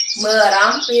 Mưa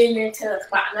đám pin nên thở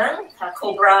bạn nắng, thả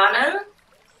cobra nắng.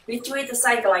 Vì chui từ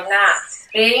say cái nà.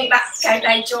 Để đặt cái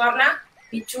đầy cho nó.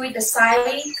 Vì chui từ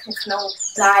say không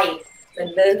đầy. Mình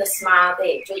lưu the smile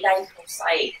để chui đầy không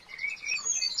say.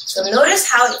 So notice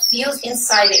how it feels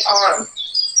inside the arm.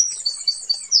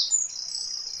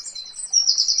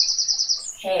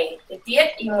 Okay, the tiết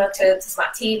you want to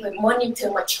smart thi với muốn những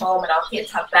thứ mà cho mà nó hiện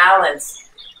thật balance.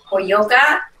 For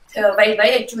yoga, thở vây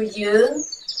vây chui dương.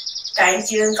 Cái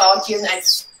chương có chương này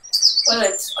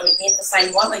first ở bên cái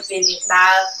side one like bên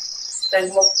ta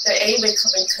từ một cái ấy bên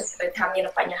tham gia nó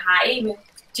phải nhà hai mình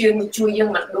chương mình chui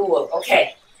dương mặt đùa, ok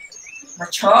mà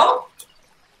chó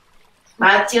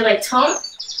mà chương này thông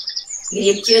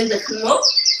điểm chương từ không mốc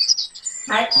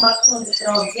hai bắt con từ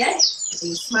tròn chứ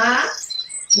vì smart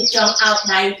mình chọn out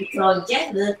này từ tròn chứ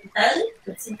được tới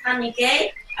mình xin tham như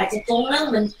cái ở trên cung nó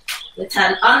mình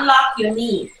thành unlock your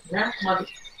knee nè mà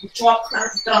drop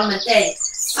tròn mình thế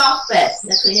soft bed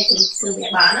là cứ như thường mẹ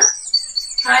bán á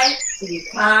hay thì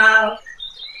cao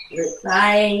được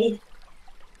tay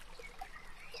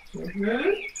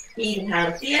nhìn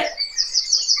hàng tiết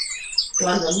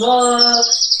còn ở mơ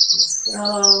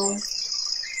rồi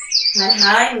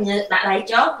hai mình đặt lại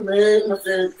chót lư một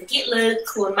từ chiếc lư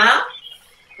khuôn máu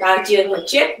vào trường một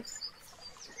chiếc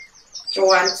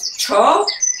tròn chó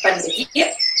phần chiếc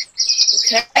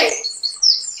ok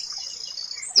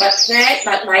bật ngay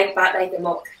bật đây từ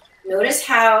một notice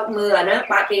how mưa nó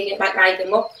bật đây từ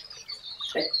một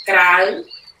từ trái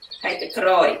hay từ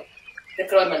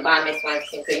crồi mình bàn này phải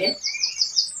cái nhé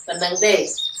và nâng đi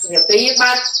nhiều tí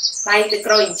bật đây từ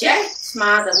crồi chứ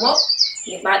mà từ một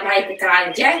những bật đây từ trái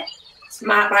chứ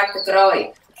mà bật từ crồi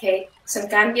ok sân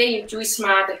can kia you chui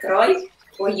mà từ crồi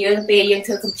của dương bì dương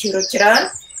thư không chịu trơn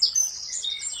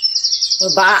và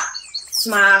bạn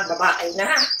mà và bạn ấy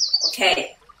nè ok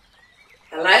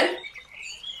hello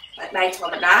đây thọ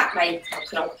đá đây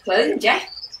không lớn chứ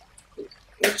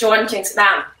John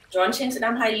trên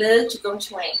đam hai lư chỉ công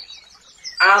chuyện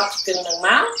out từng đường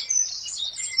máu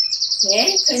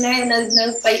nhé cái này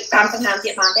nên phải tam phần hàm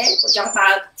tiện bàn đấy của trong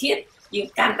bao thiết dùng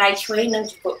can tay chuối nên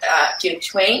trường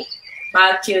chuối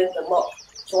bao trường từ một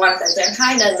John từ trên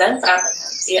hai nên lớn tam phần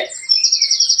hàm tiện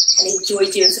anh đi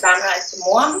chui trường đam lại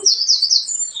muốn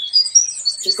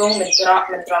chỉ công mình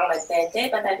tròn lại tên thế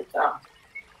bên đây được tròn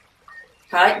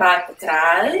ហើយបើកក្រៅ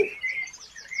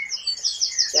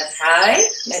ចាត់ហើយ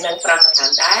នៅនឹង5ប្រហែ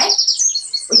លដែរ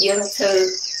ពួកយើងធ្វើ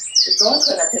គឺគង់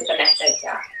គឺថាធ្វើប៉ុណ្ណេះទៅ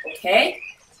ចាអូខេ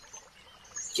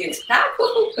ជឿស្ដាប់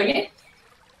ឃើញទេ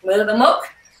មើលទៅមុខ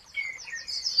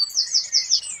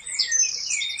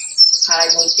ហើយ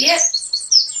មួយទៀត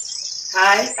ហើ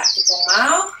យដាក់ជង្គង់ម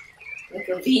កនឹង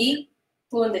គឺវី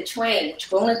គួនទៅឆ្វេងជ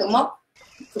ង្គង់នៅទៅមុខ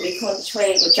គឺវីគួនទៅឆ្វេ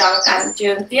ងក៏ចង់កាន់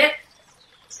ជើងទៀត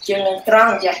ជើងនឹងត្រ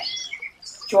ង់ចា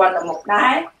chọn là một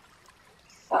đáy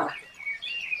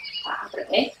được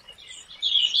đấy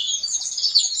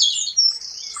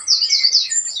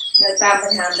nơi tam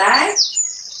bên hàm đáy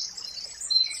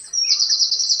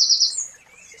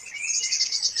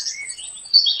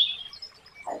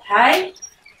thấy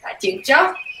tại chuyện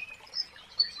chốc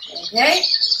thế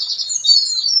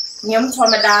nhóm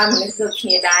thôn mà đa mình cứ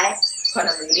kia đáy còn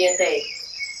là mình liên tề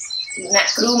nè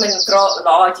cứ mình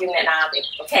lo chuyện này nào thì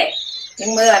ok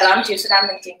nhưng mưa làm chịu sẽ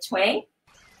mình chỉnh chuối.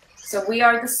 So we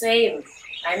are the same.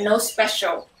 I'm no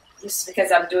special just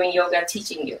because I'm doing yoga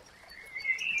teaching you.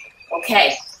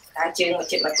 Okay, ta chừng một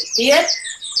chuyện mà trực tiếp.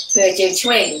 Thừa chừng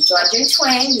chuối, chọn chừng chuối,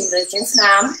 nhìn được chừng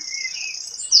nam.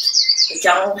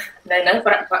 Trong nơi nắng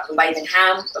bay thành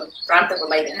ham, ram từ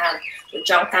bay thành ham.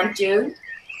 Trong can chừng,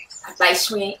 bay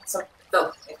chuối, xong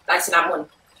tổ, bay nam luôn.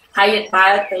 Hay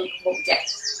ba từ bụng chạy.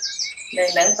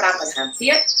 Nơi nắng ram thành ham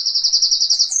tiếp.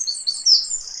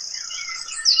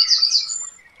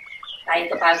 Tay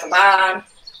các bạn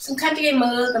xong khăn cái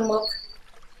mơ tầm một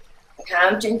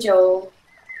khám chân châu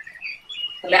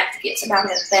lại kiện sẽ bao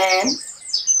nhiêu tên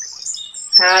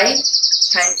hai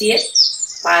tiết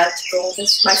và cùng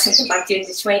bài xong các bạn chuyên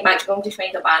chuyên bài cùng chuyên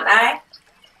các bạn đấy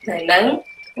này nắng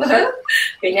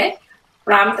vì nhé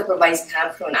ram từ bài khám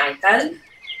của ai tới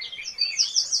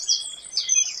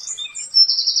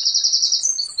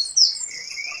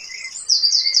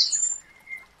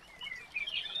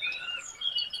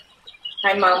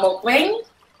hai màu một vén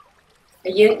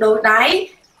dương đôi đáy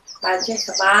bàn trên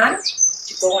các bạn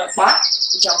chỉ cùng là bót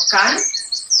chọc cắn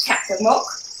chặt từ mốc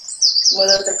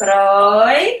mưa từ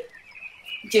rồi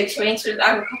chưa chuyên sự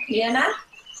ăn một khóc kia nè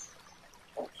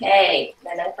ok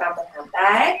là đang cầm một hàm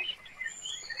đáy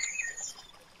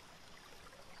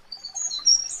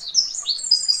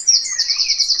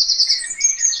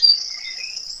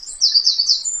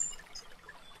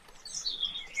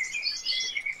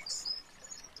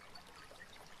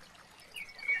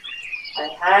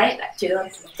hai đã chưa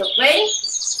tục với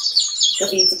cái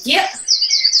vị tự chiếc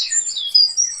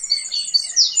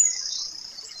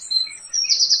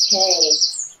ok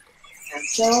làm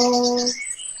cho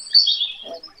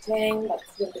trang bật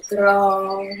được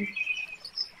gron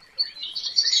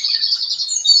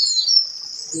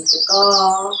được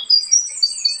co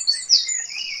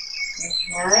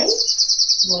đấy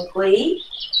mùi quý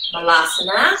mà là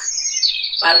sana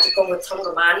bạn chỉ có một trong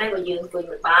của bạn này và dương quỳ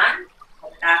một bán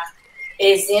ta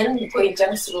Asian quỳ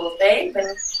chân sưu tế bên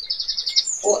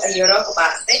của Europe của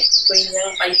bạn đấy quỳ nhân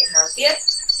bay cái hàng tiếp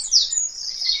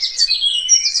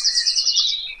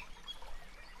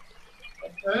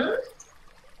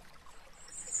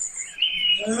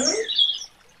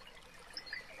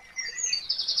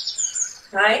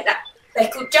đấy đặt đây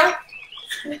cứ chắc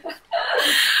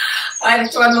ai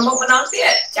chọn một cái nón tiết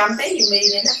chăm thấy gì mình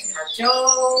nên là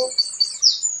cho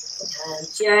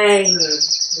chanh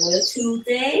mới chu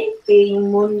tế vì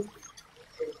muốn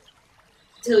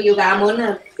thử yoga muốn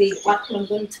là vì bắt mình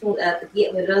con thực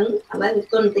hiện về rừng ở đây một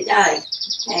tuần tới đây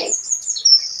ok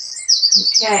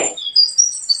ok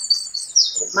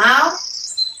máu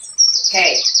ok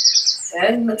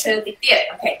đấy mình chơi cái tiết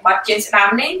ok bắt trên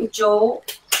đám đấy một chỗ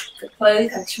cái phơi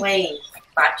thành train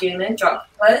bắt trên nó chọn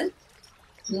phơi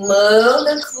mở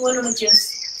nó khuôn nó trên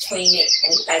train này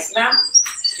anh tay đám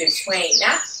trên train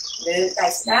đó đưa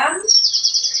tay đám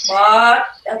bọt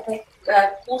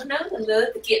cuốn nắng mình đưa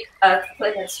thực hiện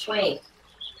phơi thành train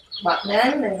bọt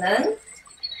nắng mình nắng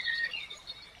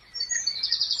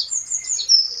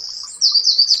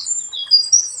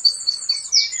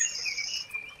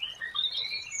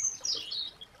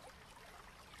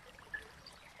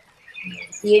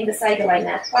tiên cái xây cái bài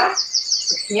nát quá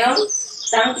nhóm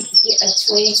tăng thì thực hiện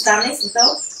train tăng đấy xin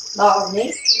tốt đo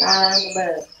đấy là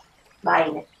bờ bài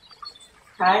này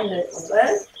hai lượt một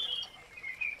bớt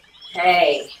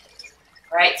hey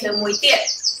right thêm mũi tiện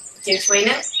trên train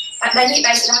á ở đây như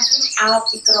đây sẽ là ao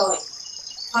bị rồi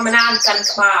hoa mình ăn cần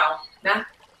cái bao nè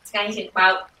ngay trên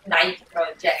bao đầy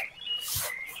rồi chạy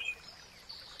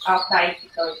ao đầy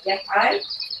rồi chạy ấy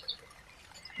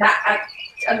đã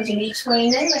anh chỉ đi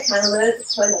train đấy mà thằng lơ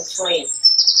thôi là train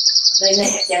đây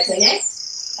này chạy thế nhé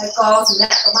hai con thì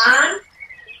lại các bạn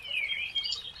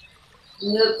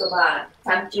ngược các bạn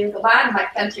thành chương các bạn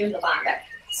mạch thành chương các bạn đấy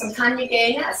song khăn như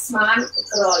thế nhá smart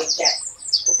rồi chạy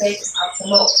ok học số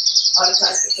 1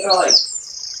 rồi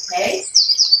đấy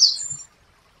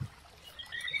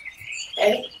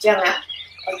đấy chẳng ạ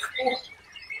ở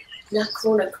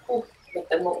khu là khu được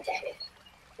tận một chạy đấy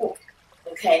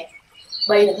ok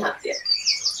bây giờ học tiếp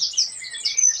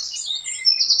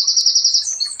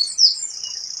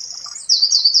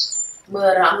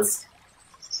mưa rắm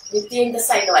đầu tiên cái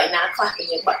xây loại ná khoa thì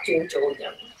những bạn trường chủ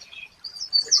nhầm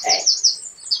ok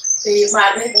thì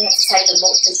bạn ấy phải xây từ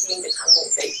một từ tiên được hàng một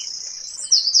tỷ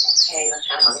ok là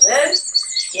thằng bằng đấy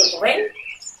nhiều của mình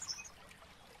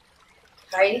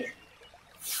thấy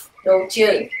đồ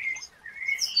chơi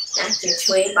trường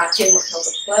chuối và chơi một đầu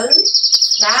với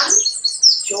đám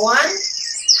choán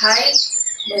thấy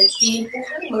đầu tiên cũng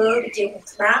hết mưa bị chơi một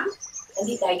đám anh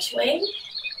đi đầy chuối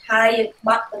hai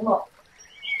bắt tới một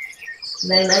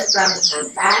nên nó ra một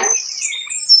hàng đá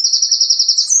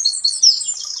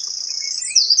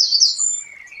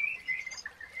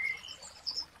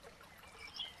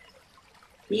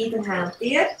đi từ hàng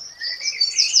tiếp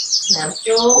hàng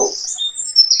chú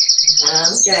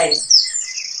hàng chày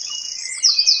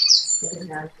từ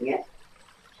hàng tiếp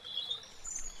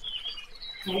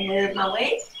hai nơi màu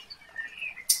ấy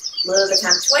mưa cái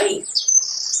thằng chuối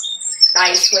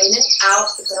đầy chuối nó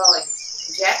out rồi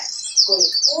jet quỳ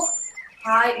thuốc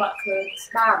hai bậc thường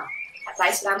đam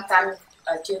lại làm căn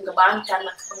ở trường các bạn căn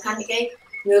là không khăn cái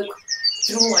ngược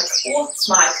trung ngoài thuốc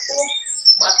smart thuốc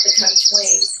bậc cái thằng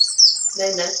chuối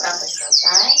nên nó làm thành hàng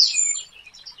cái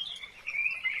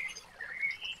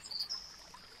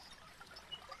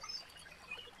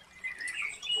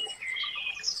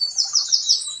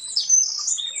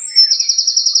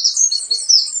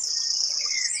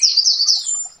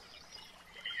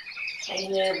hãy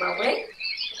nhớ bảo vệ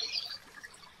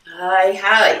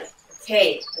hai ok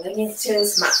nếu như chơi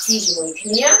smart tea rồi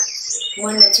thế nhé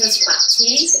muốn là chơi smart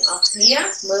tea thì ở phía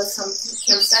mơ xong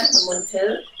kem sắn và muốn thứ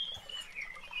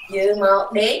như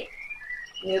màu đế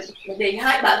như để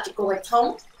hai bạn chỉ cùng một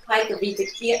thống hai cái vị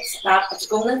kia đạp chỉ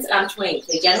cùng nó làm chuyện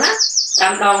thì chẳng á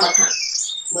làm đo mà thẳng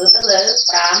mơ tới lớn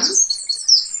 5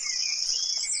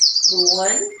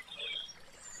 4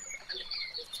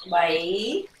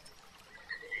 7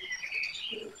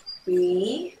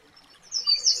 2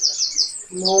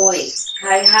 10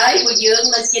 hai của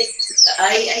dương là chích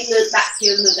ấy ngược đặt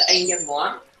chương ngược anh nhân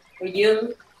món của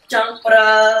dương trong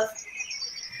pra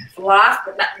block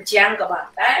ដាក់ចាំងក៏បាន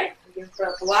ដែរយើងប្រើ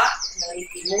block នៅ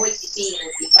ទី1ទី2និ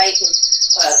ងទី3ខ្ញុំ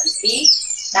ប្រើទី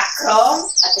2ដាក់ក្រម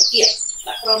អតិគិ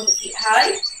ដាក់ក្រមតិគិហើយ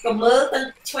ក៏មើលទៅ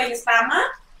ឆ្វេងស្ដាំណា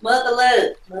មើលទៅ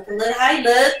លើហើយ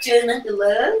លើកជើងនឹងទៅ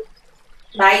លើ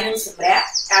ដៃនឹងសម្រាប់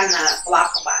កាន់ block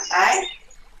ក៏បានដែរ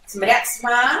សម្រាប់ស្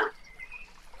មា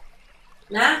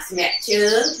ណាសម្រាប់ជើ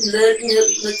ងលើក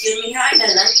ជើងនេះហើយនៅ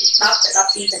នឹង10ទៅ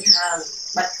12ដង្ហើម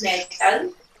បិទភ្នែកទៅ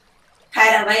ខែ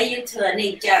អ្វីយើងធ្វើ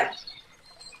នេះចឹង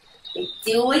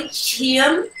ជួយឈា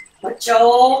មមកចូ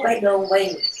លបេះដូងវិញ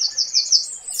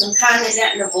សំខាន់នៃអ្ន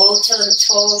ករវល់ជើងឈ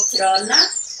រច្រើនណា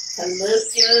ទៅលើក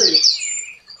ជើង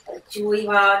ជួយ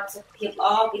មកសុខភាពល្អ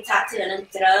ពីថាធ្វើនឹង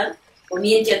ច្រើនព្រោះ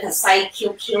មានជាសរសៃខៀ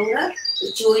វណា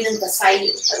ជួយនឹងសរសៃ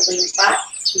ទៅវិញបាត់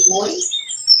ទី1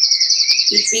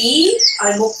ទី2ឲ្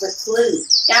យមុខវាភ្លឺ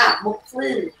ចាមុខភ្លឺ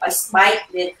ឲ្យស្បែក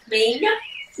វាក្មេងណា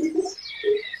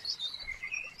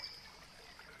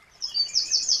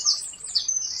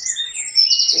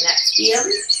សម្រាប់ឈាម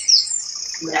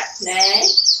សម្រាប់ភ្នែក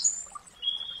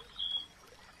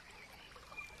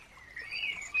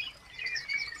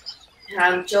ហើ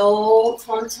មចូល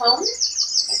ធំចូល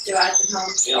ឲ្យចំហ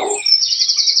ចូល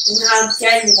ហើម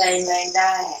ចេញវែង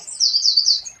ដែរ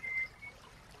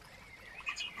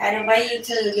ហើយដើម្បីយើង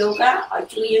ធ្វើយូហ្គាឲ្យ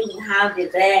ជួយយើងដង្ហើមវា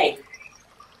វែង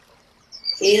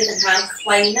ពេលដង្ហើមខ្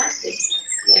លីណាវា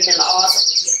មិនល្អសុខ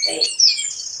ភាពទេ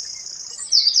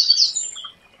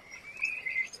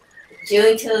យើ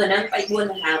ងធ្វើអាហ្នឹង3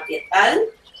 4ដង្ហើមទៀតទៅ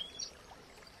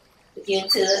យើង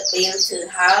ធ្វើពេលធ្វើ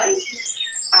ហើយ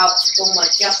អោបជង្គង់មក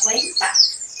ចុះវិញដាក់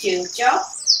ជើងចុះ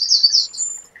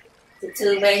ទៅធ្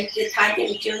វើវិញទៀតថែទៀ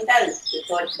តជើងទៅទៅ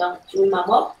ដល់ជួយមក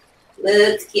មុខលើ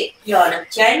កគៀកយកនឹង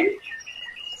ចេញ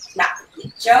ដាក់ទៀ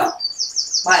តចុះ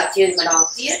បើជើងម្ដង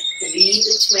ទៀតទៅ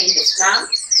ទៅឆ្វេងទៅស្ដាំឥ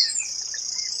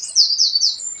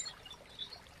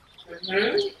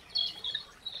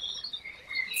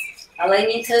ឡូវ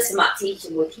នេះធ្វើសមាធិជា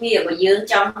មួយគ្នាបើយើង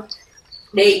ចង់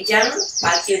ដេកអញ្ចឹង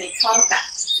បើជើងនេះខំដាក់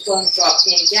កងជាប់គ្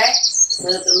នាចេះ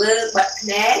មើលទៅលើបិទភ្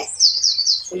នែក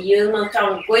បើយើងមកចង់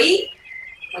អង្គុយ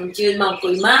មិនជឿនមកអង្គុ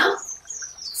យមក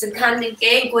សំខាន់ជាង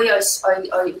គេអង្គុយឲ្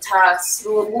យថាស្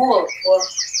រួលមួលព្រោះ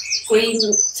អង្គុយ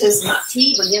ធ្វើសមាធិ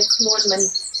បើយើងខ្លួនមិន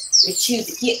វាឈឺ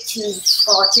តិចឈឺក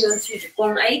ជើងឈឺជង្គ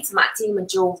ង់អីសមាធិមិន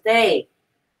ចូលទេ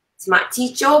សមាធិ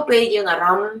ចូលពេលយើងអារ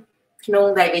ម្មណ៍ក្នុង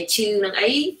ដែលវាឈឺនឹង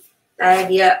អីតែ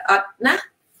វាអត់ណា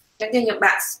ចឹងយើង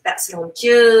ដាក់ស្រោម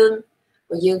ជើង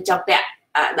បើយើងចង់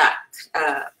ដាក់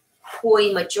ភួយ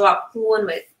មកជាប់ខ្លួន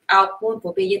មកអោបខ្លួនព្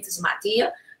រោះពេលយើងធ្វើសមាធិ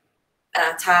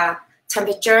ថា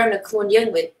temperature នៅខ្លួនយើង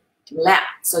វាចម្លាក់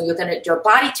so your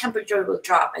body temperature will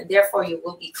drop and therefore you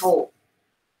will be cold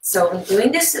so doing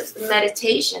this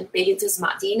meditation ពេលយើងធ្វើស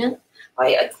មាធិហ្នឹងហើយ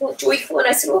ឲ្យជួយខ្លួន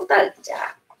ឲ្យស្រួលទៅចា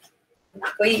អ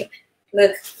ង្គុយលើ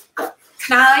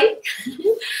ខ្នើយ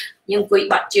យើងអង្គុយ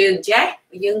បាត់ជើងចេះ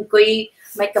យើងអង្គុយ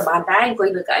មិនក៏បានដែរអង្គុយ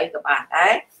លើកៅអីក៏បានដែ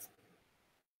រ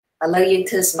ឥឡូវយើង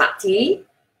ធ្វើសមាធិ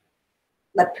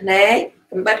បិទភ្នែក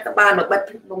កំបិតក៏បានបិទ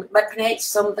ភ្នែក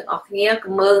សុំទាំងអស់គ្នា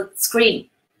កុំមើល screen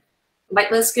មិន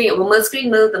មើល screen មើល screen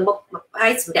មើលទៅមុខហើ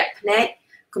យសម្រាប់ភ្នែក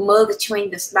កុំមើលទៅឆ្វេង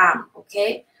ទៅស្ដាំអូខេ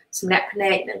សម្រាប់ភ្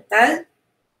នែកហ្នឹងទៅ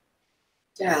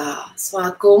ចាស្វា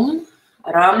គមន៍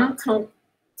អារម្មណ៍ក្នុង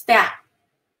ផ្ទះ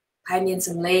ហើយមាន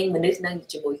សំឡេងមនុស្សនឹង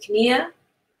ជាមួយគ្នា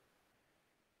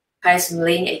ហើយសំ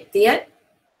ឡេងអីទៀត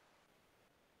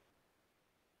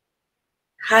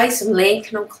ហើយសំឡេង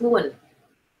ក្នុងខ្លួន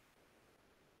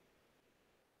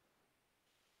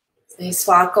ស្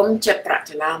វាគមន៍ចិត្តប្រា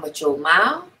ជ្ញាមកចូលម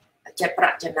កចិត្តប្រា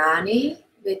ជ្ញានេះ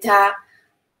វាថា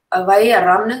អ្វីអា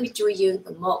រម្មណ៍នឹងវាជួយយើង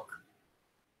ទៅមុខ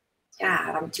ចា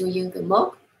អារម្មណ៍ជួយយើងទៅមុខ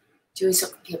ជួយសុ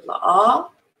ខភាពល្អ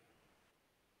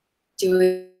ជួ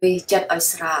យចិត្តឲ្យ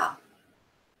ស្រាល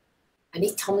អា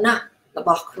នេះធំណាស់រប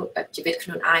ស់ជីវិតខ្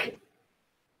លួនឯង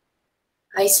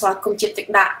ហើយស្វាគមន៍ចិត្តទឹក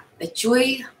ដាក់ដែលជួយ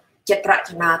ចិត្តប្រា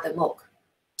ជ្ញាទៅមុខ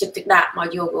ចិត្តទឹកដាក់មក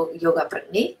យូហ្គាព្រឹក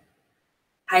នេះ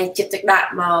ហើយចិត្តទឹកដាក់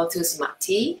មកធ្វើសមា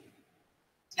ធិ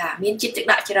ចាមានចិត្តទឹក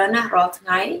ដាក់ច្រើនណាស់រាល់ថ្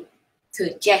ងៃធ្វើ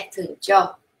ចេះធ្វើចុះ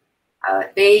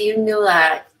ពេលយើងនៅ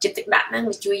ចិត្តទឹកដាក់ហ្នឹង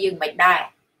វាជួយយើងមិនដែរ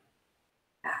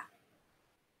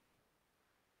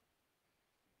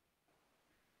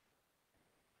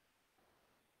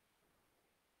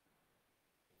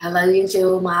ឥឡូវយើងចូល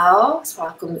មកស្វា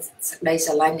គមន៍សេចក្តី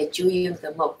ស្រឡាញ់ដែលជួយយើងទៅ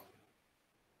មុខ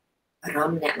អារ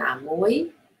ម្មណ៍អ្នកណាមួយ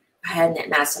ប្រហែលអ្នក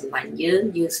ណាស្រឡាញ់យើង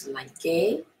ស្រឡាញ់គេ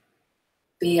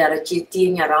ពេលរជាទាញ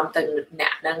អារម្មណ៍ទៅអ្ន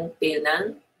កហ្នឹងពេលហ្នឹង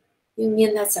យើងមាន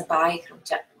តែសប្បាយក្នុង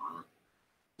ចិត្តមក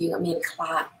យើងអត់មានខ្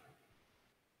លាច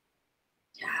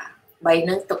ចាបីហ្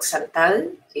នឹងទុកសិនទៅ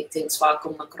គេទិញស្វាគ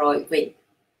មន៍មកក្រោយវិញ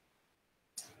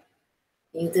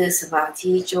យើងធ្វើសមា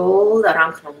ធិចូលអារ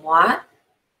ម្មណ៍ក្នុងមាត់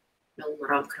ក្នុងអា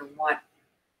រម្មណ៍ក្នុងមាត់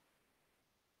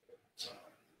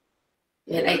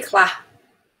មានអីខ្លះ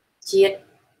ជាតិ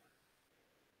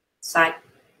សាច់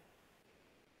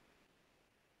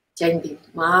ចេញពី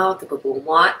មកទៅកំពុង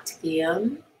មាត់ស្គៀម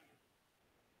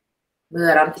មើល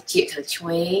អារម្មណ៍តិចខាងឆ្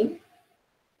វេង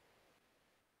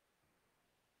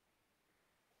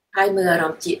ហើយមើលអារ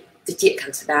ម្មណ៍តិចខា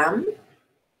ងស្ដាំ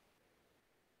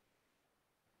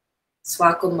ស្វា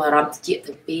គមន៍អារម្មណ៍តិច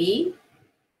ទាំងពីរ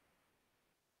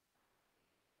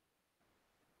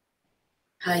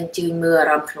ហើយអញ្ជើញមើលអា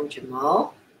រម្មណ៍ក្នុងច្រមុះ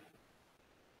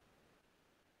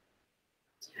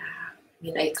មា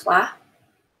នអីខ្លះ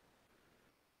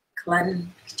ក្លិន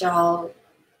ខ្យល់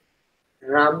អា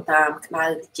រម្មណ៍តាមក្តៅ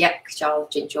ត្រជាក់ខ្យល់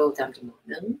ចេញចូលតាមច្រមុះហ្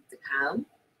នឹងទៅហើម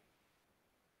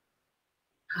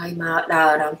ហើយមកដើរ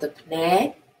អារម្មណ៍ទៅភ្នែ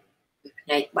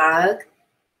កបើក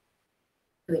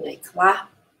ឃើញអីខ្លះ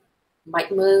មិនបា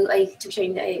ច់មើលអីផ្សេង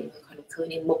ទេគាត់ឃើ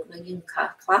ញឯមុខនឹងយើងខ្លះ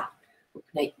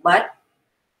ភ្នែកបិទ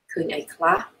ឃើញអីខ្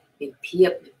លះមានភា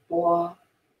ពមានពណ៌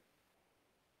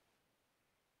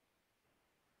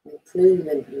មានភ្លឺ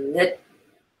មាននិត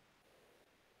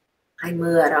ហើយ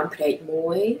មើលអារម្មណ៍ភ្នែកមួ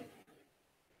យ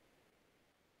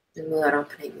ទៅមើលអារម្ម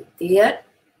ណ៍ភ្នែកមួយទៀត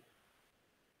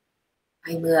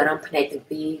ហើយមើលអារម្មណ៍ភ្នែកទាំង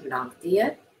ពីរម្ដងទៀ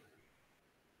ត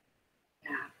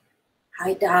ហើ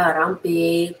យដើរអារម្មណ៍ពី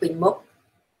ពេញមុខ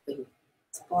ពេញ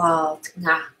ស្គាល់ថ្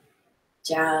ងាស់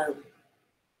ចាម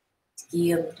ស្គៀ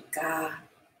មចង្កា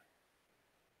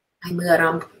ហើយមើលអារ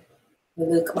ម្មណ៍នៅ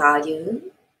លើក្បាលយើង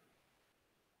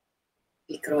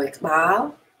ពីក្រោយក្បាល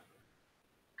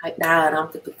ហើយដើរអារម្ម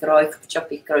ណ៍ទៅពីក្រោយចុះ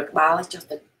ពីក្រោយក្បាលចុះ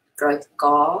ទៅក្រោយក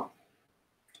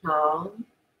ខ្នង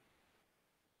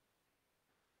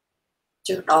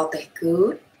ចុះដល់តែគូ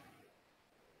ត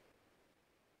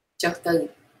ចុះទៅ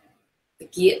តា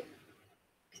គៀក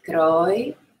ពីក្រោយ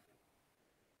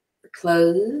ភ្លៅ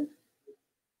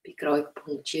ពីក្រោយកំព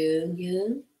ង់ជើងយើង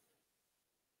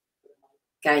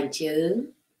កែងជើង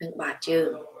និងបាតជើ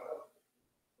ង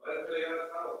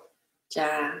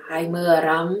ចាហើយមើលអា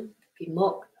រម្មណ៍ពីមុ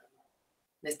ខ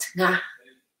នៅថ្ងាស់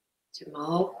ច្រ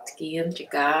មុះស្គៀមច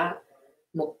ង្កា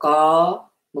មុខក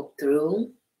មុខទ្រូង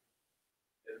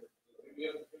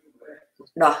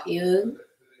ដោះយើង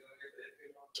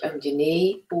ឆ្អឹងជំនី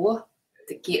ពោះ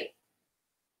តាគៀក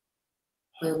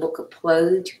មើលមុខកភ្លៅ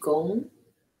ជង្គង់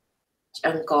ឆ្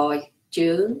អឹងក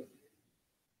ជើង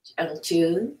ឆ្អឹងជើ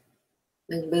ង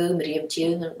និងលើម្រាមជើ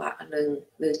ងនិងបាក់នឹង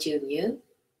លើជើងយើង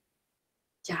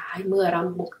ចាឲ្យមើលអារម្ម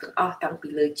ណ៍មុខទាំងអស់តាំងពី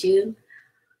លើជើង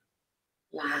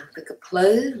ឡើងទៅកភ្លៅ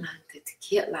ឡើងទៅតា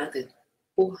គៀកឡើងទៅ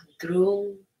ពោះទ្រូង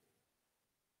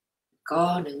ក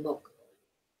និងមុខ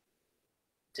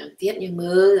ចឹងទៀតយើង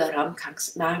មើលអារម្មណ៍ខាង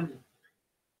ស្ដាំ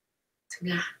ថ្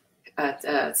ងាស់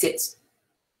សិត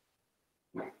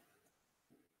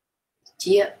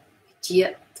ជា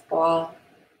ស្ពាល់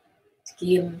ស្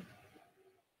គៀម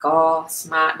កស្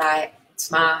មាដៃ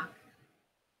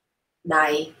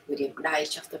ម្រាមដៃ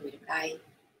ចុះទៅម្រាមដៃ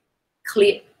ឃ្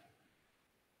លៀក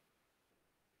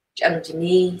ឆ្អឹងជំ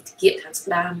នីតាគៀកខាងស្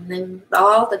ដាំនឹងដ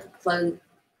ល់ទៅភ្លៅ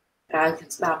ក្រៅខា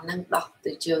ងស្ដាំនឹងដោះ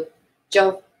ទៅជើង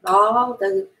ចុះដល់ទៅ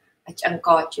ឆ្អឹងក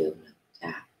ជើង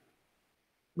ចា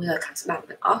មើលខាងស្ដាំ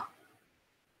ទាំងអស់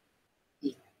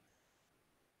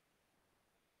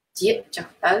ជាតិចុះ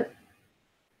ទៅ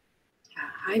ចា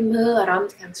ហើយមើលអារម្ម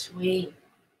ណ៍ខាងឆ្វេង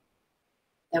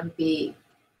តាំងពី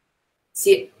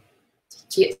សៀក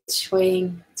ជាតិឆ្វេង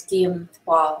ស្គៀមស្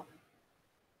ពាល់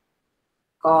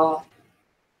ក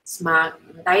ស្មា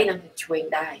ដៃនិងឆ្វេង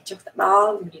ដៃចុះទៅដ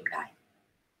ល់ម្រាមដៃ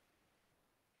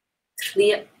ឃ្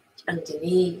លៀកឆ្អឹងជំ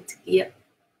នីតាគៀក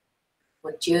មុ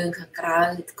នជើងខាងក្រៅ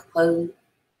ខ្ពើ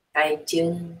កែងជើ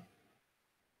ង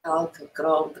ដល់ខាងក្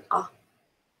រោមទាំងអស់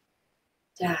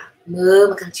ចាមើល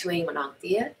មកខាងឆ្វេងម្ដង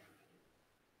ទៀត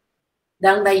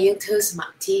ដឹងតែយើងធ្វើសមា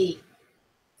ធិ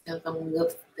យើងកំងើប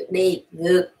ទៅដេក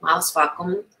ងើបមកស្វាគម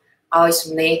ន៍ឲ្យ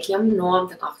សំឡេងខ្ញុំនាំ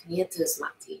ទាំងអស់គ្នាធ្វើសមា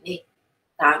ធិនេះ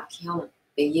តាមខ្ញុំ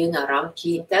ពេលយើងអារម្មណ៍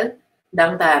ជៀងទៅដឹ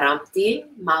ងតែអារម្មណ៍ទាញ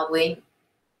មកវិញ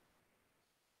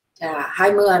ចាហើ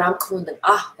យមើលអារម្មណ៍ខ្លួនទាំងអ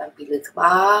ស់តាំងពីលើក្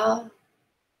បាល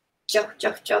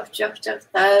ចុះ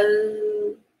ទៅ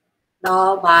ដ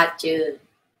ល់បាតជើង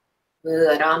មើល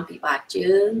អារម្មណ៍ពីបាត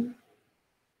ជើង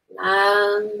ឡើ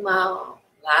ងមក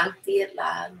ឡើងទៀត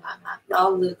ឡើងដ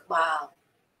ល់លើក្បាល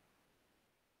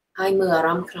ហើយមើលអារ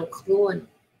ម្មណ៍ក្នុងខ្លួន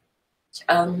ឆ្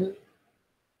អឹង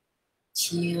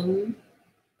ឈាម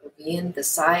មានសរ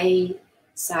សៃ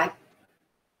សាច់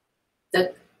ទឹក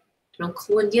ក្នុងខ្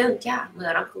លួនយើងចាមើល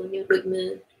អារម្មណ៍ខ្លួនយើងដូចមើ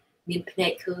លមានភ្នែ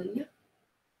កឃើញ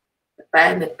តែ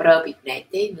មិនប្រើពីភ្នែក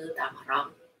ទេមើលតាមអារម្ម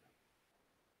ណ៍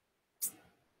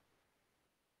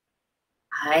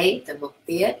ហើយទៅមុខ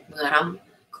ទៀតមើលអារម្មណ៍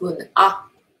ខ្លួនទាំងអស់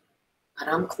អា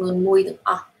រម្មណ៍ខ្លួនមួយទាំងអ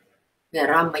ស់វាអា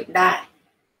រម្មណ៍មិនដែរ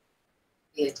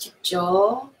វាចោ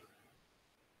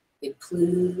វាភ្លឺ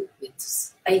វា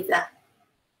អីដែរ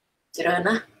ច្រើន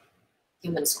ណាស់ខ្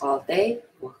ញុំមិនស្គាល់ទេ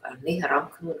ព្រោះនេះអារម្ម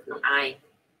ណ៍ខ្លួនក្នុងឯង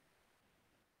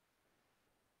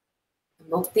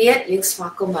មកទៀតយើងស្វា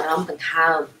គមន៍អារម្មណ៍ដង្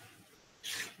ហើម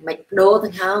មិនដូរដ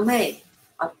ង្ហើមទេ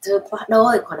អត់ធ្វើផ្លាស់ដូរ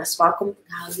ទេគ្រាន់តែស្វាគមន៍ដ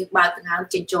ង្ហើមយើងបើកដង្ហើម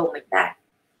ចេញចូលមិនដែរ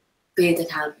ពេលដ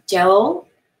ង្ហើមចូល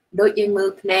ដូចយើងមើល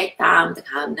ភ្នែកតាមដង្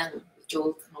ហើមហ្នឹងចូល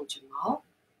ក្នុងច្រមុះ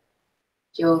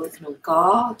ចូលទៅក្នុងក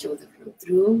ចូលទៅក្នុងទ្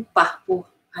រូងប៉ះពោះ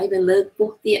ហើយវាលើកពោះ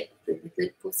ទៀតលើ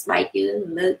កពោះស្បែកយើង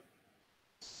លើក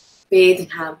ពេលដ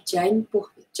ង្ហើមចេញពោះ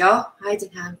វាចុះហើយដ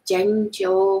ង្ហើមចេញ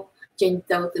ចូលចេញ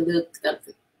ទៅលើកទៅ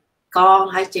កង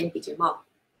ហើយចេញពីច្រមុះ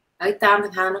ហើយតាមដ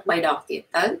ង្ហើមនោះ3ដងទៀត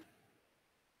ទៅ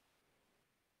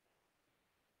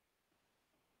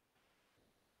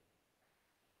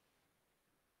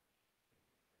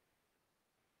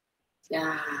ចា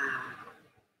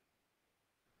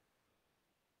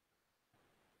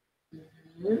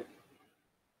អូ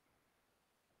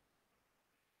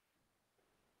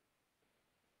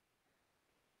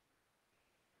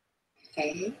ខេ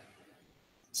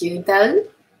ជឿទៅ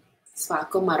ស្វា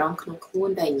គមន៍អារម្មណ៍ក្នុងខ្លួន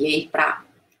ដែលនិយាយប្រាប់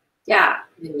ចា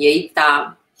និយាយតាម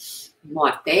មា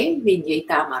ត់ទេវានិយាយ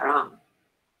តាមអារម្មណ៍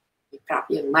វាប្រាប់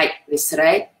យើងម៉េចវាស្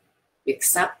រែកវាខ្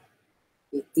សឹប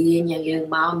វាទាញយើង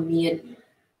មកមាន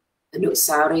អនុស្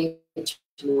សាវរីយ៍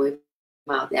ជាមួយ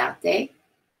មកដែរទេ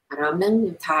អារម្មណ៍ហ្នឹងខ្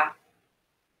ញុំថា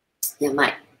យ៉ាងម៉េ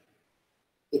ច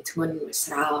វាធ្ងន់វា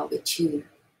ស្រាលវាឈឺ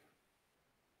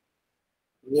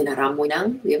មានអារម្មណ៍មួយហ្នឹង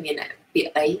វាមានពាក្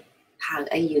យអីហៅ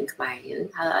អីយើងខ្មែរយើង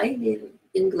ហៅអីមាន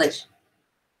English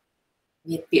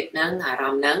មានពាក្យហ្នឹងអារ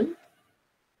ម្មណ៍ហ្នឹង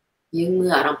យើងមើ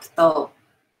លអារម្មណ៍ផ្ទាល់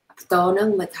ហ្នឹង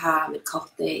មិនថាមិនខុស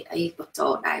ទេអីក៏ចូ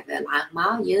លដែរវាឡើងម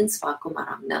កយើងស្វាគមន៍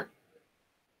អារម្មណ៍ហ្នឹង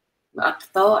បើអត់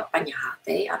ផ្ទាល់អត់បញ្ហា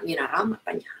ទេអត់មានអារម្មណ៍អត់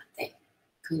បញ្ហាទេ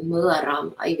គឺមើលអារម្ម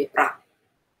ណ៍អីវាប្រាប់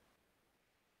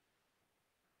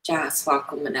ចាស្វា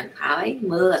គមន៍មិនដឹងហើយ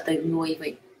មើលទៅមួយវិ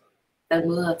ញទៅ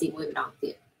មើលទីមួយម្ដង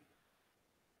ទៀត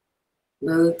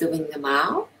មើលទៅវិញទៅម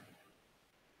ក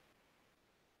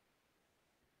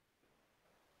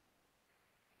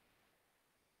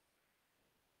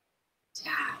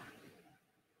ចា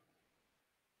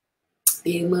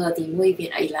ពេលមើលទី1មា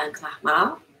នអីឡើងខ្លះមក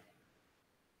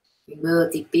ពេលមើល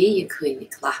ទី2យើងឃើញវា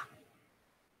ខ្លះ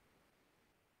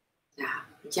ចា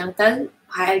អញ្ចឹងទៅ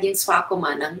ហើយយើងស្វាគមន៍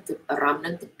អាហ្នឹងទៅអារម្មណ៍ហ្នឹ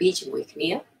ងទៅពីរជាមួយគ្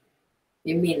នា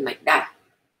វាមានមិនដែរ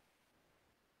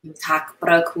ខ្ញុំថាប្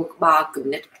រើខួរក្បាលគំ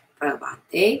និតប្រើបាន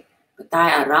ទេប៉ុន្តែ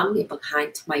អារម្មណ៍វាបង្ហាញ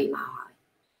ថ្មីមកហើយ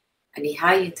អានេះ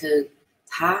ហើយយើងធ្វើ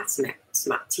ថាស្មារ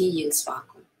តីយើងស្វាគ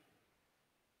មន៍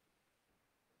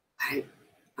ហើយ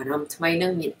អារម្មណ៍ថ្មីហ្នឹ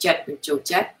ងមានចិត្តបញ្ចូល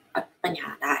ចិត្តអត់បញ្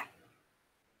ហាដែរ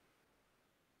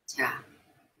ចា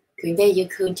ឃើញទេយើង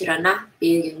ឃើញច្រើនណាស់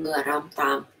ពេលយើងមើលអារម្មណ៍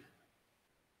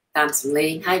តាមសម្លេ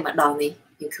ងហើយមកដល់នេះ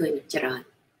យើងឃើញច្រើន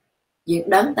យើង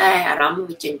ដឹងតែអារម្មណ៍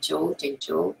វាចេញចូល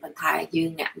ប៉ុន្តែយើង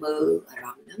អ្នកមើលអារ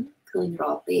ម្មណ៍ហ្នឹងឃើញ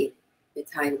រាល់ពេលThe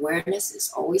time awareness is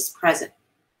always present.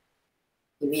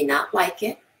 You may not like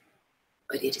it,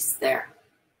 but it is there.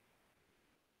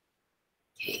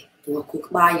 Okay. ព្រោះគូ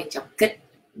ក្បាលយើងចង់គិត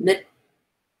នឹក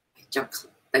ចង់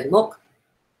ទៅមុខ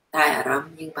តែអារម្ម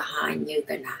ណ៍យើងបង្ហាញយើង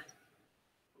ទៅណា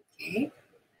អូខេឥ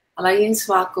ឡូវយើងស្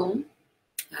វាគមន៍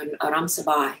អារម្មណ៍សប្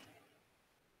បាយ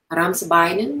ហ្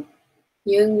នឹង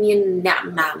យើងមានអ្នក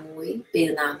ណាមួយពេល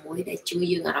ណាមួយដែលជួយ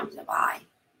យើងអារម្មណ៍សប្បាយ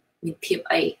មានភាព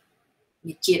អី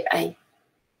មានជាតិអី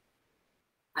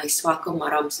ហើយស្វាគមន៍អា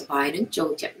រម្មណ៍សប្បាយនឹងចូ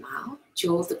លចិត្តមក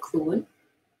ចូលទៅខ្លួន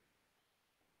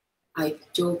ហើយ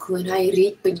ចូលខ្លួនហើយរី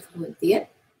កពេញខ្លួនទៀត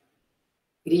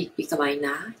រីកពីកន្លែង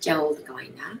ណាចូលទៅកន្លែ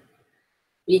ងណា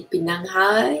រីកពីហ្នឹង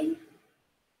ហើយ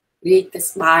រីកទៅ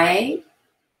ស្បែក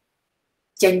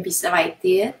ចេញពីស្បែក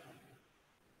ទៀត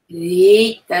រី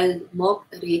កទៅមុខ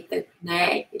រីកទៅភ្នែ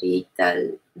ករីកទៅ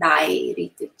ដៃរី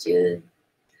កទៅជើង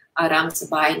អារម្មណ៍ស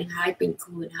ប្បាយនឹងហើយពេញខ្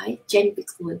លួនហើយចេញពី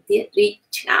ខ្លួនទៀតរីក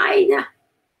ឆ្ងាយណា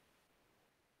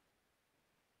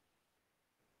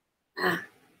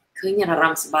ឃើញអារ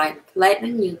ម្មណ៍សប្បាយផ្លែតហ្នឹ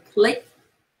ងយើងភ្លេច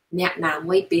អ្នកណា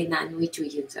មួយពេលណាមួយជួយ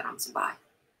យើងអារម្មណ៍សប្បាយ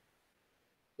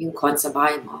យើងគ្រាន់សប្បា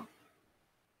យមក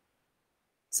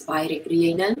សប្បាយរីករាយ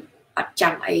ហ្នឹងអត់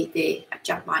ចាំអីទេអត់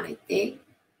ចាំបានអីទេ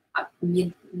អត់មាន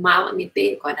មកអត់មានពេល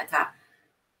គ្រាន់តែថា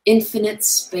infinite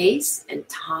space and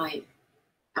time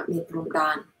អត់មានព្រំ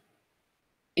ដែន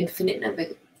infinite ណាវា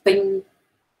ពេញ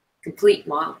complete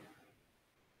មក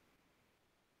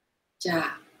ចា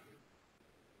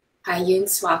ហើយយើង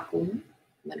ស្វាគមន៍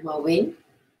មកវិញ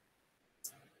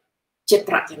ចិត្ត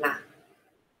ប្រាថ្នា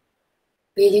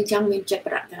ពេលយើងចង់មានចិត្ត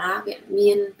ប្រាថ្នាវា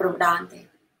មានព្រំដែនទេ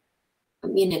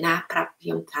មានអ្នកណាប្រាប់ខ្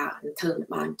ញុំថាធ្វើ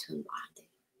បានទេ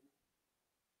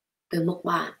ទៅមុខ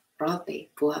បានប្រហែលពេល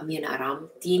ព្រោះមានអារម្មណ៍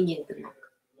ទាញយើងទៅមុខ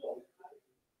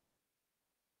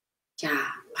ចា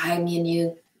ហើយមានយើង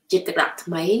ចិត្តដាក់ថ្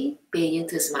មីពេលយើង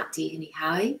ធ្វើសមាធិនេះ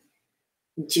ហើយ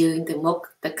អញ្ជើញទៅមុខ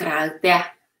ទៅក្រៅផ្ទះ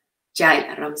ចែក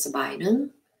អារម្មណ៍សប្បាយហ្នឹង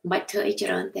មិនបាច់ធ្វើអីច្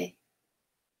រើនទេ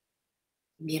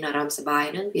មានអារម្មណ៍សប្បាយ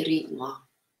ហ្នឹងវារីកមក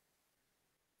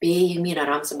ពេលយើងមានអា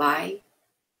រម្មណ៍សប្បាយ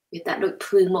វាតែដូច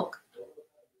ភ្លឺមុខ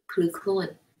ភ្លឺខ្លួន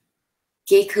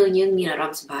គេឃើញយើងមានអារ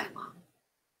ម្មណ៍សប្បាយមក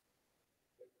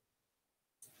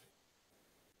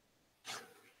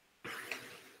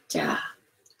ចា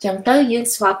ចឹងទៅយើង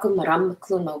ស្វាគមន៍អារម្មណ៍ខ្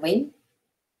លួនមកវិញ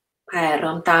ហើយអារ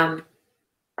ម្មណ៍តាម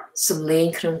សំឡេង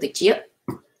ក្នុងតិច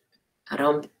អារ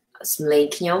ម្មណ៍សំឡេង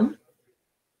ខ្ញុំ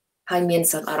ហើយមាន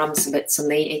អារម្មណ៍សំ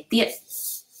ឡេងអីទៀត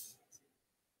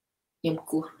ខ្ញុំ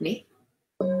គោះនេះ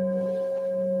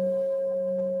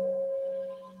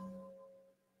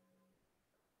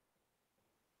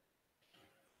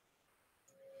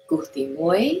គោះទី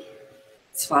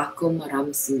1ស្វាគមន៍អារម្ម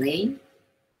ណ៍សំឡេង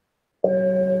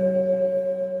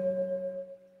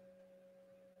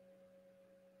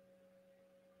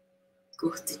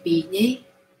គោះទី2នេះ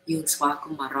យើងស្វាគ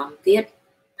មន៍អារម្មណ៍ទៀត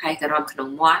ហើយអារម្មណ៍ក្នុង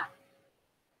មាត់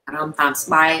អារម្មណ៍តាមស្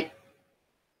បែក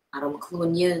អារម្មណ៍ខ្លួន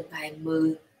យើងហើយមើល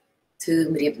ធ្វើ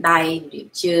ម្រាមដៃម្រាម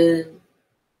ជើង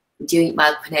យើងបើ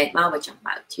កភ្នែកមកបើចង់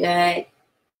បើកជែក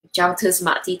ចង់ធ្វើស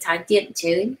មាធិថែមទៀតអញ្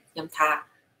ជើញខ្ញុំថា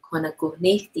គ្រាន់តែគោះ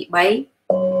នេះទី3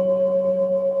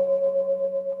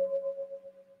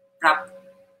ប្រាប់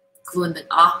ខ្លួនទាំង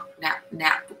អស់អ្នក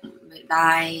មើល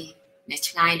ដៃអ្នក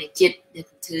ឆ្ងាយអ្នកជិតអ្នក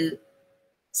ធ្វើ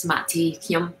សមាធិ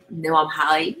ខ្ញុំនាំ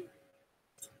ហើយ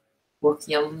ពួកខ្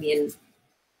ញុំមាន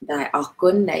ដែលអរគុ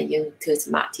ណដែលយើងធ្វើស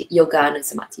មាធិ yoga និង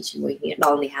សមាធិជាមួយគ្នាដ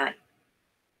ល់នេះហើយ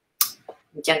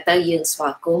អញ្ចឹងទៅយើងស្វា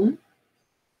គមន៍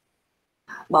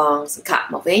បងសង្ឃៈ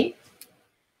មកវិញ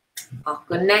អរ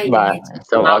គុណណាស់បាទ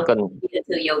សូមអរគុណ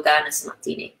ធ្វើ yoga និងសមា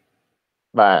ធិនេះ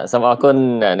បាទសូមអរគុណ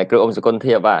អ្នកគ្រូអ៊ុំសុគន្ធ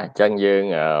ធាបាទអញ្ចឹងយើង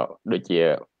ដូចជា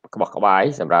ក្បោះក្បាយ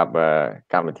សម្រាប់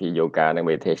កម្មវិធី yoga និង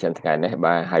meditation ថ្ងៃនេះ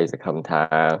បាទហើយសង្ឃឹមថា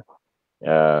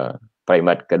ប្រិ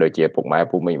មិត្តក៏ដូចជាពុកម៉ែ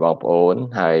ពូមីងបងប្អូន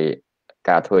ហើយ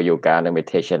ការធ្វើ yoga និង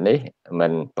meditation នេះមិ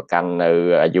នប្រកាន់នៅ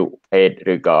អាយុភេទ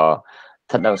ឬក៏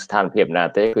ស្ថិតនៅស្ថានភាពណា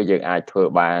ទេគឺយើងអាចធ្វើ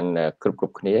បានគ្រ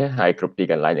ប់គ្នាហើយគ្រប់ទី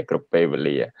កន្លែងនិងគ្រប់ពេលវេ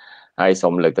លាហើយសូ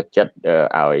មលើកទឹកចិត្ត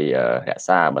ឲ្យរក្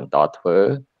សាបន្តធ្វើ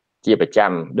ជាប្រ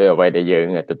ចាំដោយអ្វីដែលយើង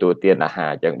ទទួលទានអាហារ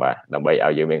អញ្ចឹងបាទដើម្បីឲ្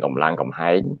យយើងមានកម្លាំងកំ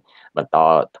ហែងបន្ត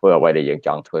ធ្វើអ្វីដែលយើងច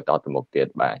ង់ធ្វើតទៅមុខទៀត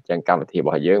បាទអញ្ចឹងកម្មវិធីរប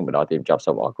ស់យើងបន្តទីបញ្ចប់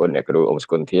សូមអរគុណអ្នកគ្រូអ៊ុំសុ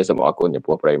គន្ធាសូមអរគុណចំ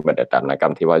ពោះប្រិយមិត្តដែលតាមដានក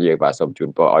ម្មវិធីរបស់យើងបាទសូមជូន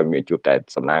ពរឲ្យមានជួបតែ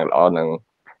សំណាងល្អនិង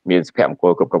មានសុភមង្គ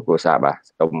លគ្រប់គ្រួសារបាទ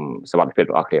សូមសុខភាព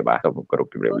របស់គ្នាបាទសូមគោរព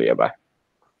ជម្រាបលាបាទ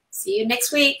See you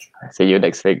next week. See you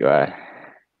next week. Bye.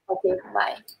 Okay,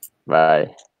 bye.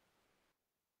 Bye.